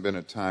hasn't been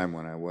a time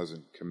when I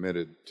wasn't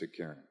committed to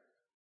Karen,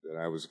 that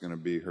I was going to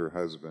be her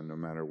husband no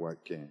matter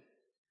what came.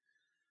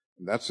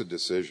 And that's a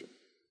decision.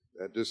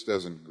 That just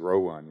doesn't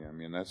grow on you. I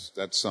mean,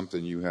 that's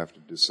something you have to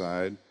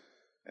decide,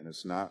 and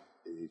it's not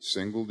a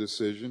single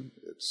decision.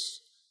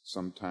 It's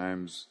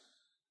sometimes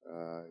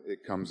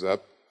it comes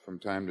up from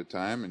time to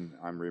time, and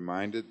I'm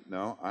reminded,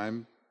 no,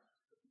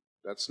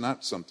 that's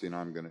not something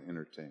I'm going to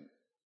entertain,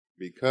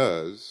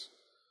 because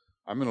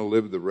I'm going to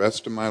live the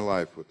rest of my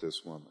life with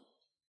this woman.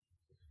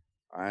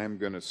 I am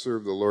going to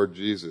serve the Lord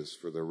Jesus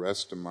for the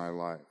rest of my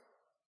life.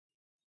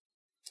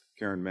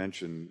 Karen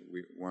mentioned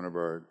one of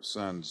our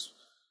sons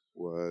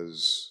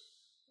was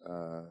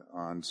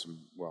on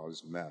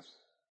his meth.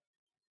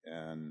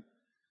 And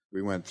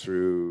we went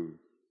through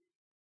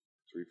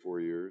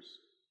 3-4 years.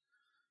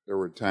 There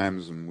were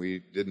times when we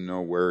didn't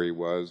know where he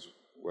was,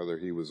 whether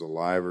he was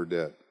alive or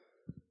dead.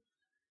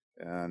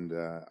 And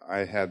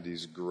I had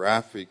these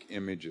graphic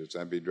images.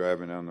 I'd be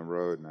driving down the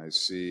road and I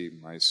see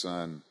my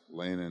son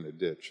laying in a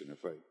ditch. And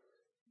if I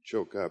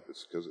choke up,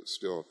 it's because it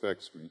still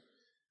affects me.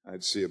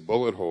 I'd see a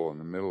bullet hole in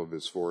the middle of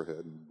his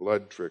forehead and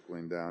blood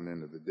trickling down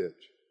into the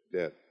ditch,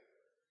 dead.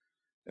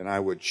 And I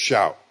would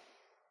shout,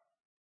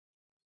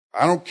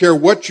 I don't care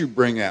what you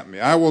bring at me.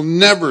 I will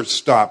never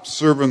stop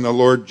serving the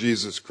Lord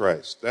Jesus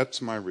Christ.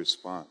 That's my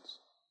response.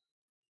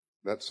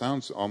 That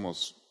sounds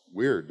almost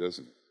weird,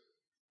 doesn't it?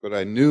 But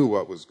I knew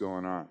what was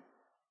going on.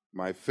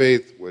 My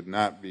faith would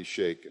not be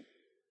shaken.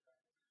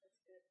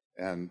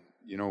 And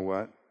you know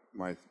what?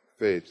 My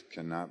faith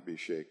cannot be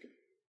shaken.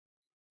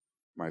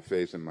 My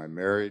faith in my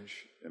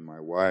marriage, in my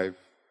wife,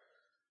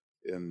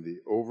 in the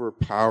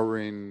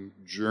overpowering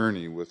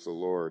journey with the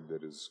Lord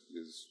that is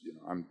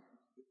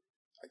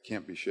I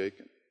can't be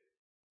shaken.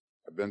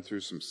 I've been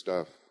through some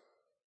stuff.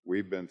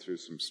 We've been through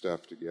some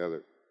stuff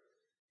together.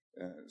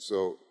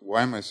 So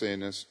why am I saying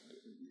this?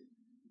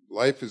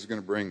 Life is going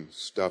to bring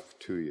stuff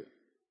to you.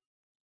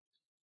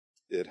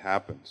 It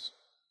happens.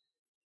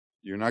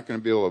 You're not going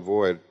to be able to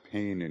avoid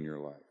pain in your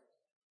life.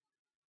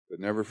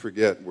 But never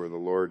forget where the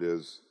Lord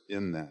is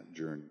in that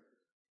journey.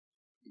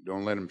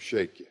 Don't let him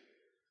shake you.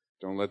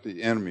 Don't let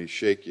the enemy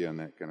shake you on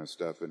that kind of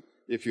stuff. And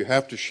if you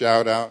have to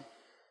shout out,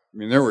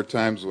 there were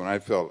times when I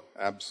felt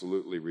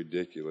absolutely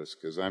ridiculous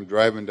because I'm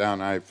driving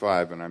down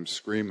I-5 and I'm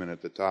screaming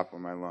at the top of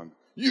my lungs,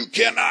 "You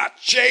cannot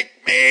shake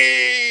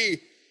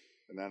me!"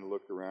 And then I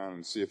look around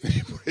and see if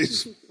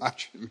anybody's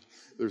watching me.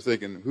 They're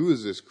thinking, who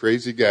is this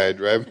crazy guy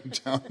driving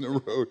down the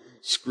road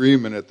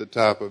screaming at the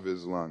top of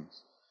his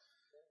lungs?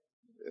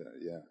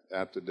 Yeah,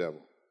 at the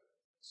devil.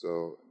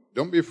 So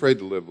don't be afraid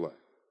to live life.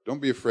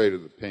 Don't be afraid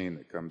of the pain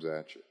that comes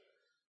at you.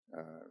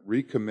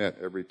 Recommit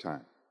every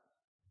time.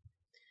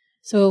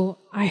 So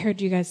I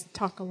heard you guys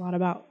talk a lot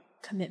about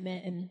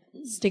commitment and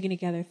sticking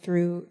together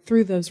through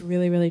those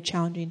really, really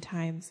challenging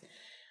times.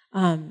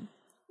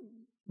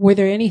 Were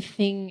there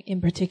anything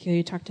in particular,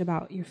 you talked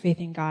about your faith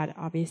in God,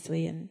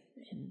 obviously, and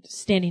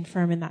standing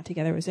firm in that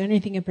together. Was there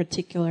anything in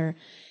particular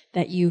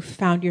that you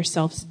found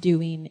yourselves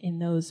doing in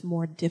those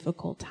more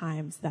difficult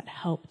times that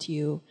helped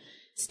you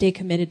stay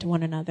committed to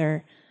one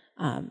another?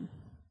 I'm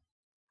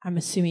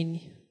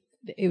assuming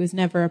it was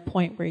never a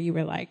point where you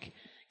were like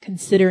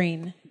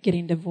considering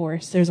getting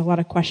divorced. There's a lot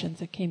of questions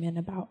that came in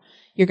about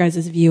your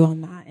guys' view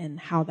on that and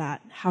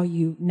how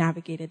you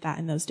navigated that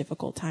in those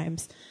difficult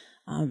times.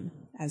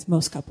 As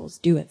most couples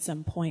do at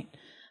some point.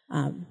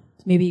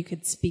 Maybe you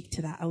could speak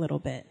to that a little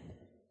bit.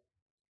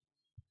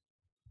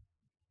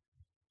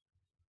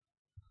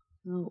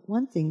 Well,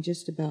 one thing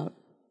just about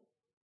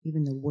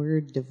even the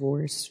word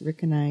divorce,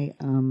 Rick and I,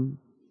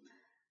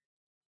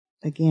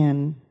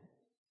 again,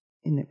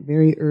 in the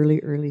very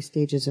early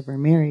stages of our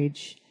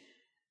marriage,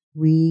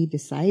 we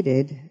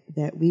decided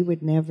that we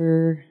would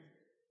never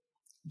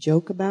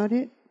joke about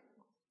it.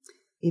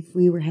 If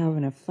we were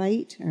having a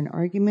fight or an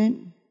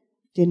argument,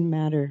 didn't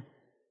matter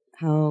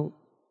how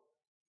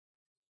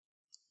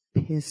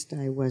pissed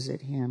I was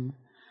at him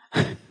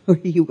or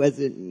he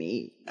wasn't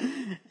me.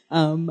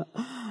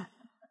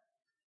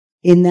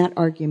 in that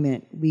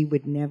argument, we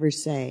would never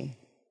say,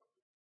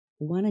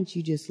 why don't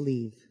you just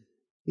leave?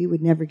 We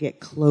would never get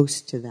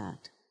close to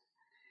that.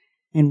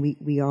 And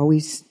we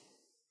always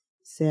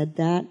said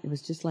that. It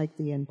was just like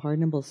the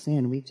unpardonable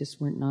sin. We just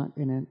weren't not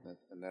going to...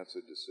 And that's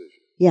a decision.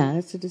 Yeah,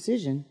 that's a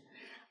decision.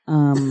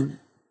 But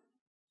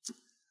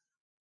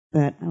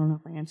I don't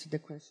know if I answered the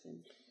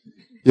question.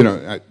 You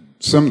know,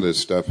 some of this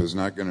stuff is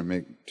not going to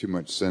make too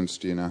much sense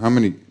to you. Now, how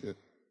many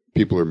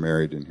people are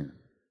married in here?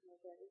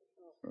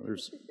 Well,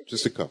 there's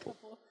just a couple.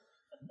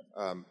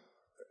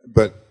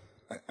 But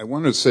I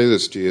wanted to say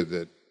this to you,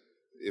 that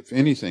if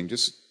anything,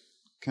 just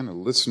kind of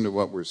listen to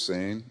what we're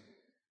saying.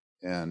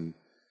 And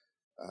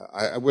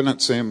I would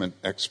not say I'm an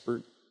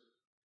expert.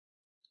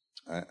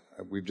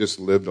 We've just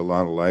lived a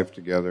lot of life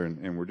together,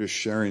 and we're just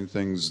sharing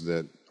things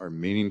that are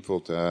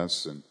meaningful to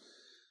us and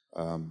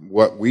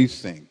what we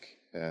think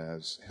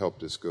has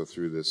helped us go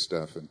through this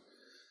stuff. And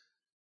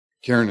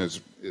Karen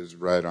is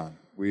right on.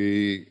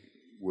 We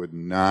would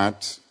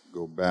not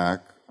go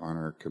back on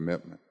our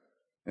commitment.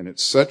 And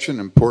it's such an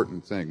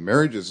important thing.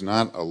 Marriage is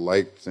not a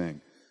light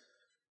thing.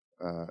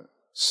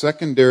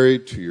 Secondary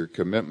to your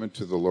commitment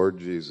to the Lord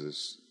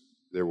Jesus,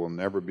 there will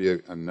never be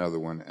another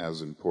one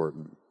as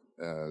important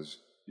as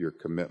your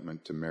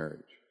commitment to marriage.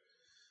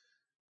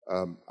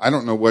 I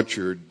don't know what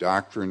your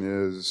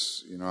doctrine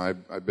is. You know,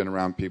 I've been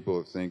around people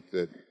that think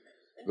that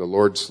the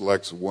Lord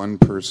selects one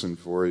person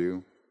for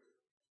you,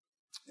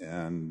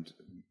 and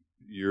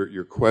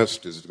your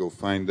quest is to go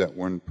find that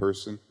one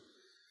person.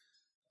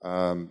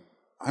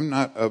 I'm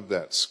not of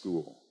that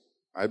school.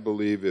 I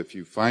believe if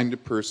you find a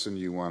person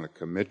you want to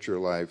commit your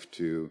life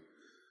to,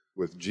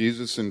 with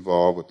Jesus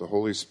involved, with the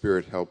Holy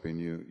Spirit helping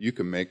you, you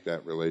can make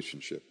that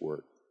relationship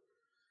work.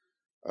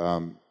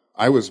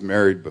 I was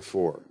married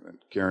before.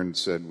 Karen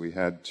said we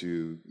had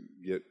to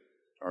get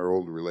our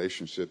old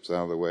relationships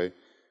out of the way.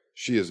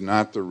 She is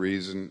not the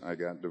reason I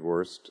got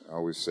divorced. I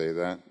always say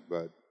that.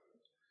 But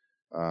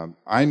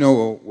I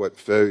know what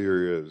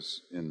failure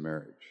is in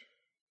marriage.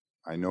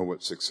 I know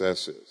what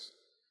success is.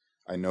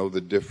 I know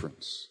the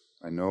difference.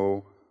 I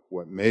know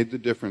what made the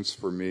difference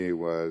for me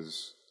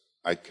was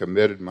I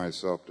committed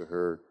myself to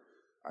her.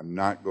 I'm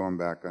not going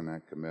back on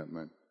that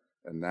commitment,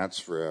 and that's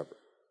forever.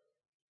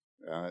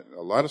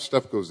 A lot of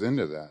stuff goes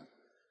into that,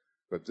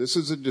 but this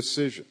is a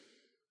decision.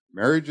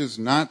 Marriage is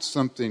not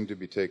something to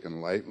be taken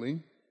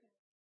lightly,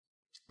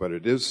 but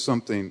it is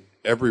something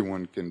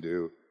everyone can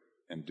do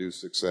and do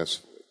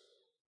successfully.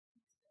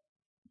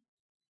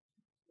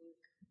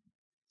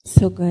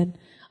 So good.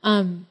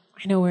 I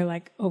know we're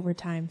like over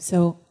time,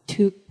 so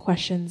 2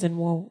 questions and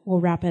we'll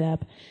wrap it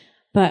up.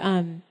 But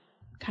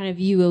kind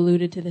of you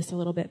alluded to this a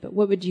little bit, but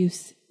what would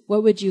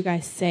you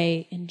guys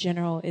say in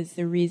general is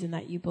the reason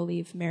that you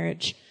believe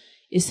marriage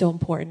is so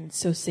important,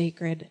 so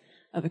sacred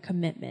of a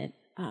commitment,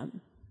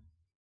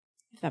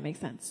 if that makes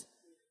sense?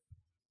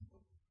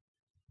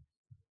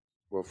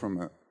 Well,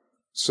 from a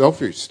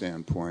selfish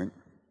standpoint,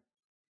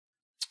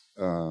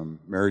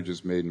 marriage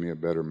has made me a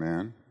better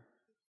man,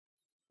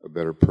 a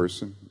better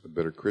person, a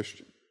better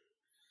Christian.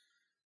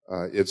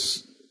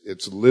 It's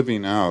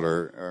living out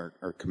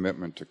our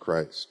commitment to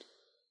Christ.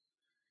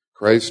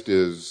 Christ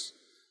is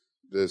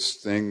this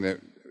thing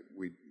that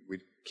we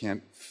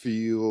can't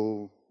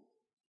feel,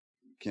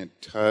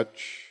 can't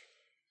touch.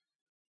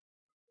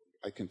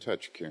 I can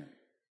touch Karen.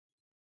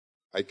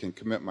 I can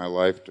commit my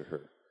life to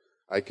her.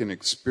 I can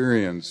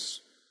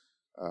experience,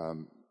 not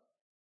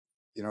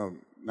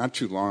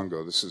too long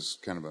ago, this is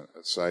kind of a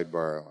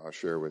sidebar I'll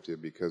share with you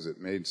because it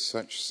made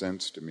such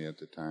sense to me at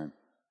the time.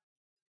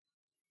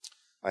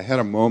 I had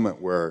a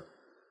moment where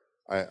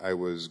I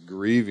was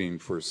grieving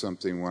for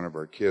something one of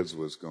our kids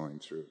was going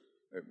through.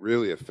 It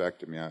really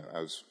affected me.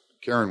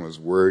 Karen was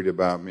worried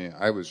about me.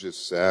 I was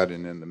just sad,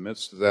 and in the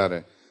midst of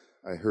that,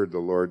 I heard the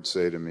Lord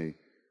say to me,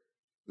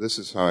 "This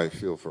is how I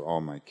feel for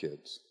all my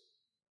kids."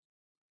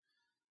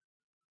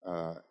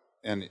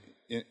 And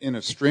in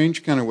a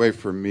strange kind of way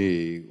for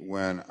me,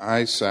 when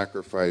I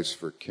sacrifice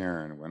for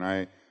Karen, when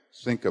I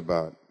think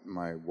about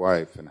my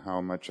wife and how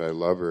much I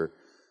love her,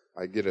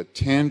 I get a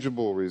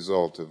tangible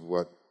result of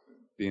what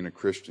being a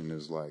Christian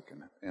is like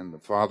and the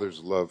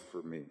Father's love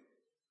for me.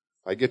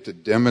 I get to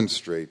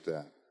demonstrate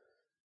that.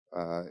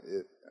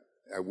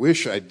 I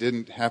wish I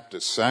didn't have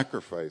to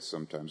sacrifice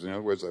sometimes. In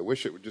other words, I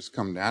wish it would just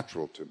come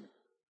natural to me.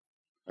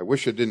 I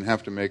wish I didn't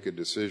have to make a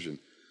decision.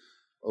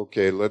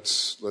 Okay,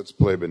 let's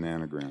play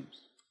bananagrams.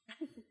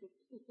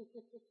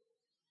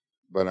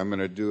 But I'm going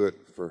to do it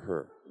for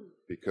her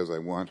because I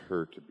want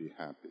her to be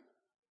happy.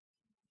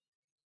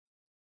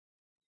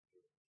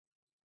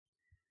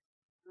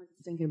 I was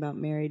thinking about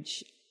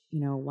marriage,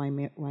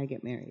 why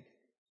get married?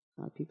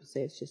 A lot of people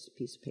say it's just a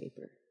piece of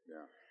paper.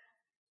 Yeah.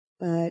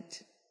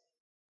 But,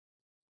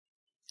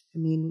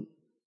 when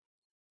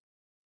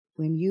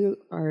you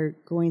are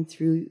going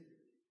through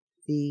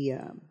the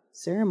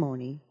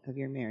ceremony of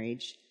your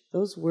marriage,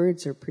 those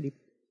words are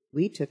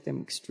we took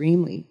them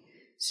extremely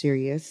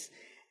serious,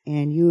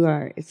 and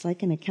it's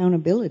like an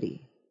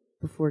accountability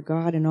before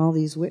God and all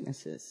these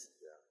witnesses.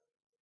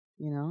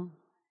 Yeah.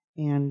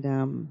 And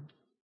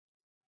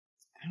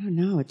I don't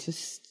know, it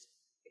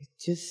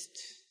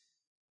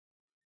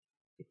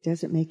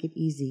doesn't make it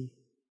easy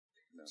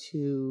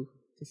to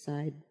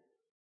decide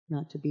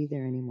not to be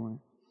there anymore.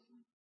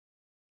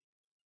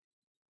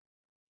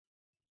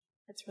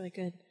 That's really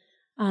good.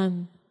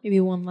 Maybe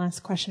one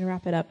last question to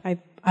wrap it up.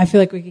 I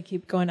feel like we could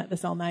keep going at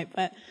this all night,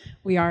 but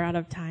we are out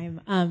of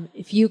time.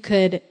 If you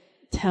could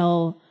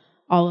tell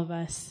all of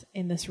us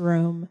in this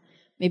room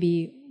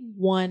maybe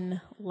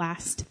one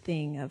last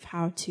thing of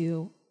how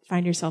to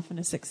find yourself in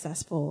a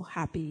successful,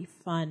 happy,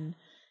 fun,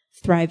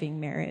 thriving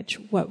marriage,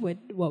 what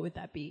would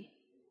that be?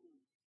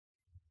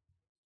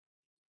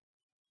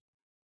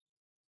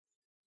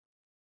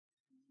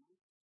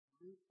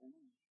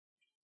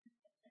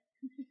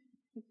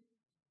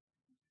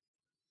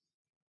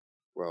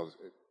 Well,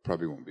 it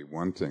probably won't be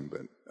one thing,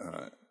 but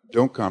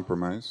don't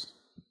compromise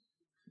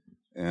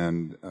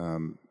and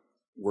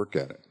work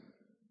at it.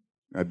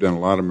 I've done a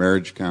lot of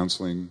marriage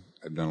counseling.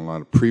 I've done a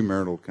lot of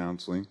premarital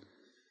counseling.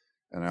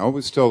 And I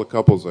always tell the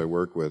couples I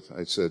work with,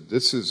 I said,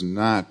 this is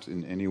not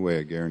in any way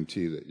a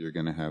guarantee that you're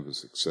going to have a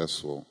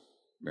successful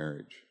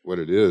marriage. What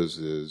it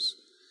is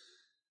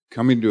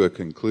coming to a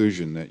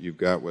conclusion that you've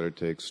got what it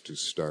takes to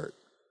start.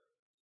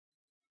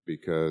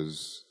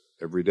 Because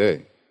every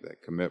day,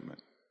 that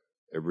commitment,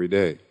 every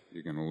day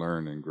you're going to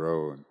learn and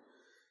grow.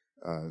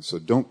 And so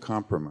don't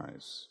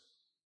compromise.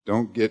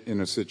 Don't get in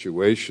a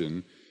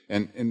situation,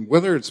 and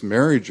whether it's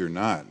marriage or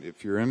not,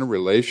 if you're in a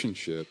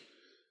relationship,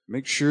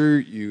 make sure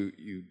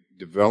you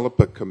develop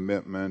a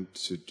commitment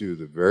to do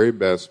the very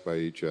best by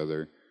each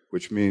other,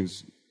 which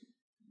means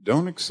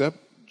don't accept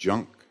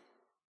junk.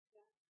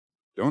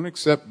 Don't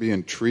accept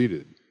being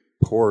treated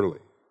poorly.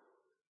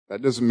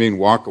 That doesn't mean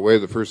walk away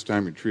the first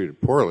time you're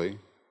treated poorly.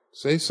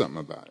 Say something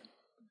about it.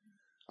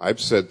 I've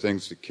said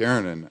things to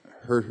Karen and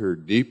hurt her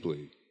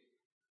deeply,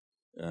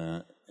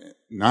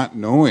 not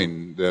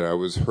knowing that I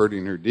was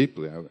hurting her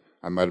deeply.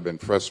 I might have been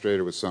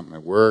frustrated with something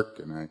at work,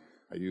 and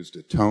I used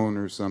a tone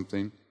or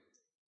something.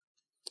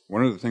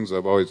 One of the things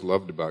I've always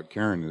loved about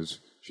Karen is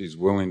she's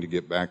willing to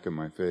get back in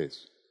my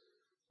face.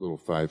 Little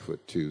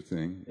 5'2"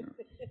 thing. You know.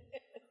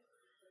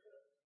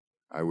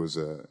 I was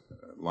a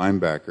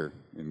linebacker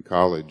in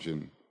college,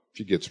 and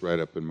she gets right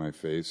up in my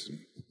face, and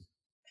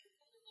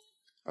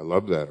I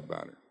love that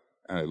about her.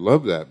 And I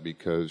love that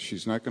because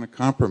she's not going to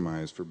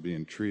compromise for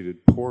being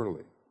treated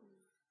poorly.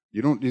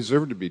 You don't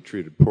deserve to be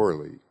treated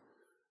poorly.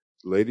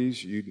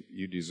 Ladies,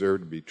 you deserve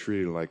to be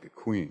treated like a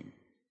queen.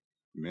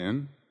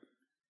 Men,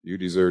 you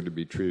deserve to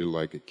be treated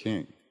like a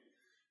king.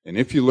 And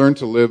if you learn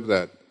to live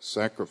that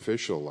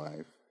sacrificial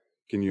life,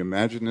 can you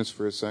imagine this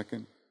for a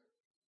second?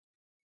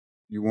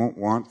 You won't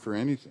want for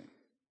anything.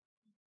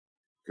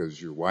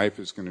 Because your wife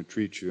is going to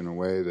treat you in a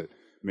way that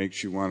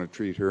makes you want to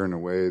treat her in a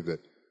way that,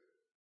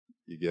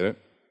 you get it?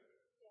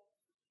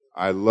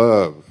 I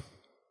love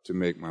to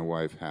make my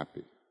wife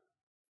happy.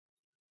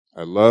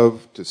 I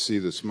love to see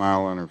the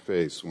smile on her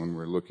face when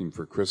we're looking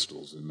for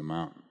crystals in the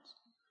mountains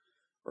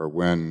or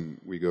when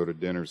we go to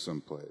dinner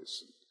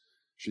someplace.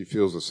 She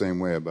feels the same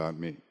way about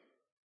me.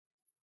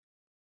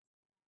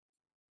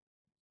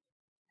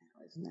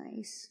 That was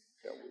nice.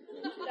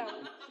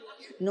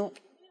 No.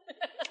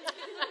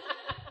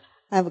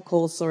 I have a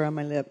cold sore on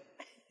my lip.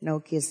 No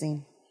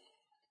kissing.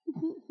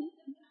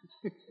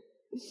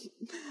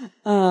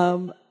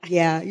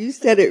 Yeah, you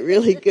said it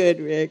really good,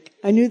 Rick.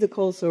 I knew the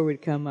cold sore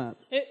would come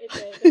up.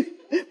 It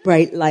did.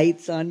 Bright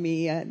lights on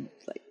me.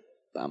 It's like,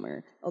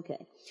 bummer.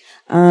 Okay.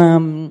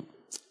 I'm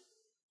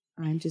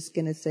just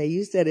going to say,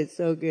 you said it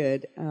so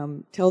good.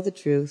 Tell the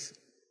truth.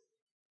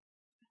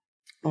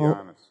 Be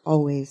honest.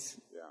 Always.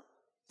 Yeah.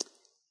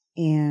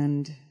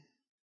 And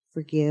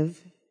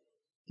forgive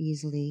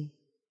easily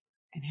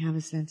and have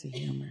a sense of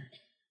humor.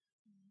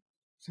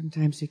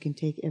 Sometimes you can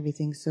take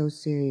everything so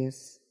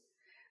serious.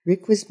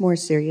 Rick was more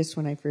serious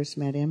when I first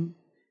met him,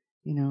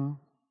 you know,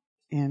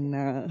 and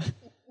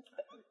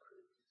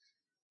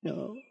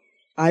no,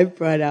 I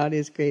brought out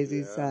his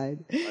crazy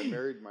side. I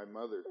married my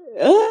mother.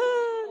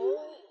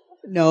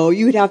 No,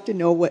 you would have to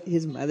know what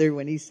his mother,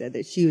 when he said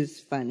that, she was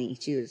funny.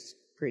 She was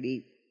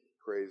pretty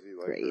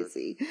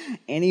crazy. Her.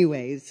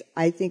 Anyways,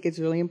 I think it's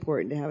really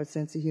important to have a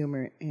sense of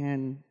humor,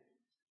 and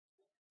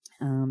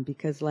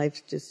because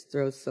life just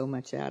throws so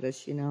much at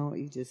us, you know,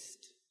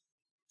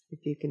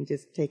 if you can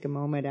just take a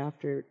moment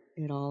after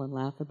it all and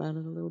laugh about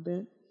it a little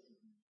bit.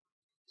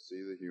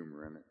 See the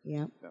humor in it.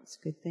 Yeah, that's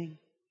a good thing.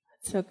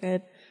 That's so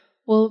good.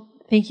 Well,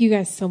 thank you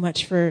guys so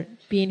much for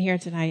being here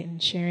tonight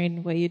and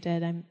sharing what you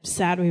did. I'm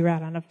sad we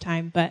ran out of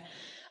time, but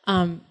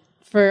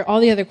for all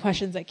the other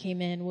questions that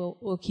came in,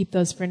 we'll keep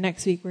those for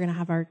next week. We're going to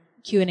have our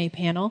Q&A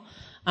panel,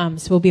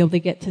 so we'll be able to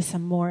get to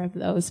some more of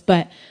those.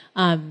 But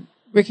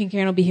Rick and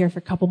Karen will be here for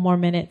a couple more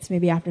minutes,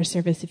 maybe after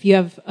service. If you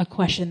have a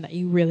question that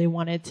you really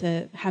wanted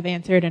to have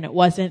answered and it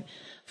wasn't,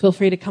 feel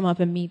free to come up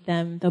and meet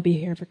them. They'll be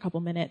here for a couple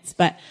minutes.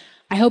 But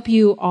I hope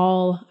you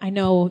all, I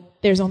know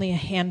there's only a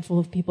handful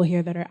of people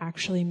here that are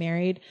actually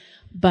married,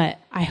 but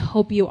I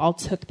hope you all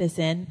took this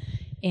in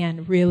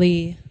and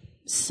really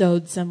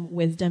sowed some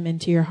wisdom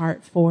into your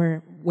heart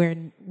for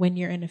when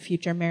you're in a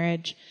future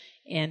marriage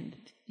and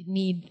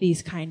need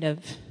these kind of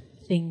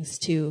things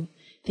to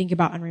think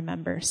about and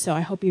remember. So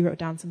I hope you wrote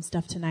down some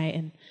stuff tonight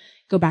and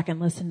go back and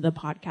listen to the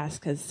podcast,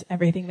 because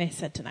everything they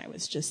said tonight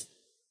was just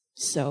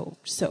so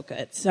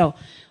good. So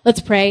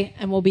let's pray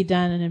and we'll be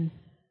done, and then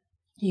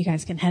you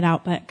guys can head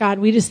out. But God,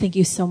 we just thank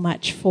you so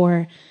much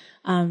for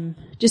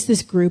just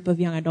this group of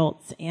young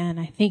adults. And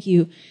I thank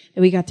you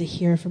that we got to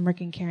hear from Rick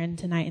and Karen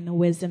tonight and the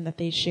wisdom that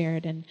they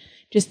shared, and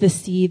just the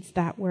seeds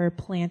that were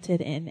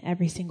planted in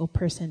every single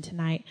person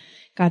tonight.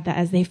 God, that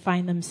as they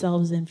find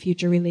themselves in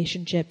future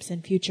relationships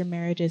and future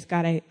marriages,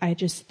 God, I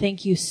just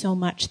thank you so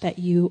much that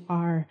you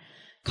are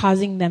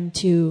causing them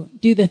to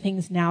do the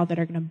things now that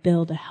are going to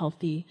build a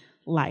healthy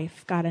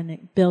life, God,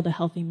 and build a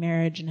healthy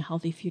marriage and a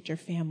healthy future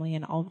family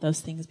and all of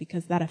those things,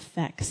 because that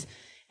affects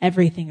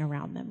everything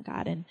around them,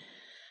 God. And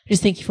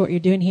just thank you for what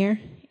you're doing here,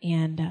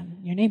 and in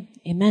your name,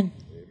 amen.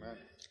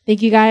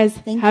 Thank you, guys.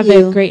 Have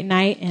a great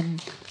night and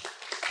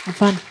have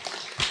fun.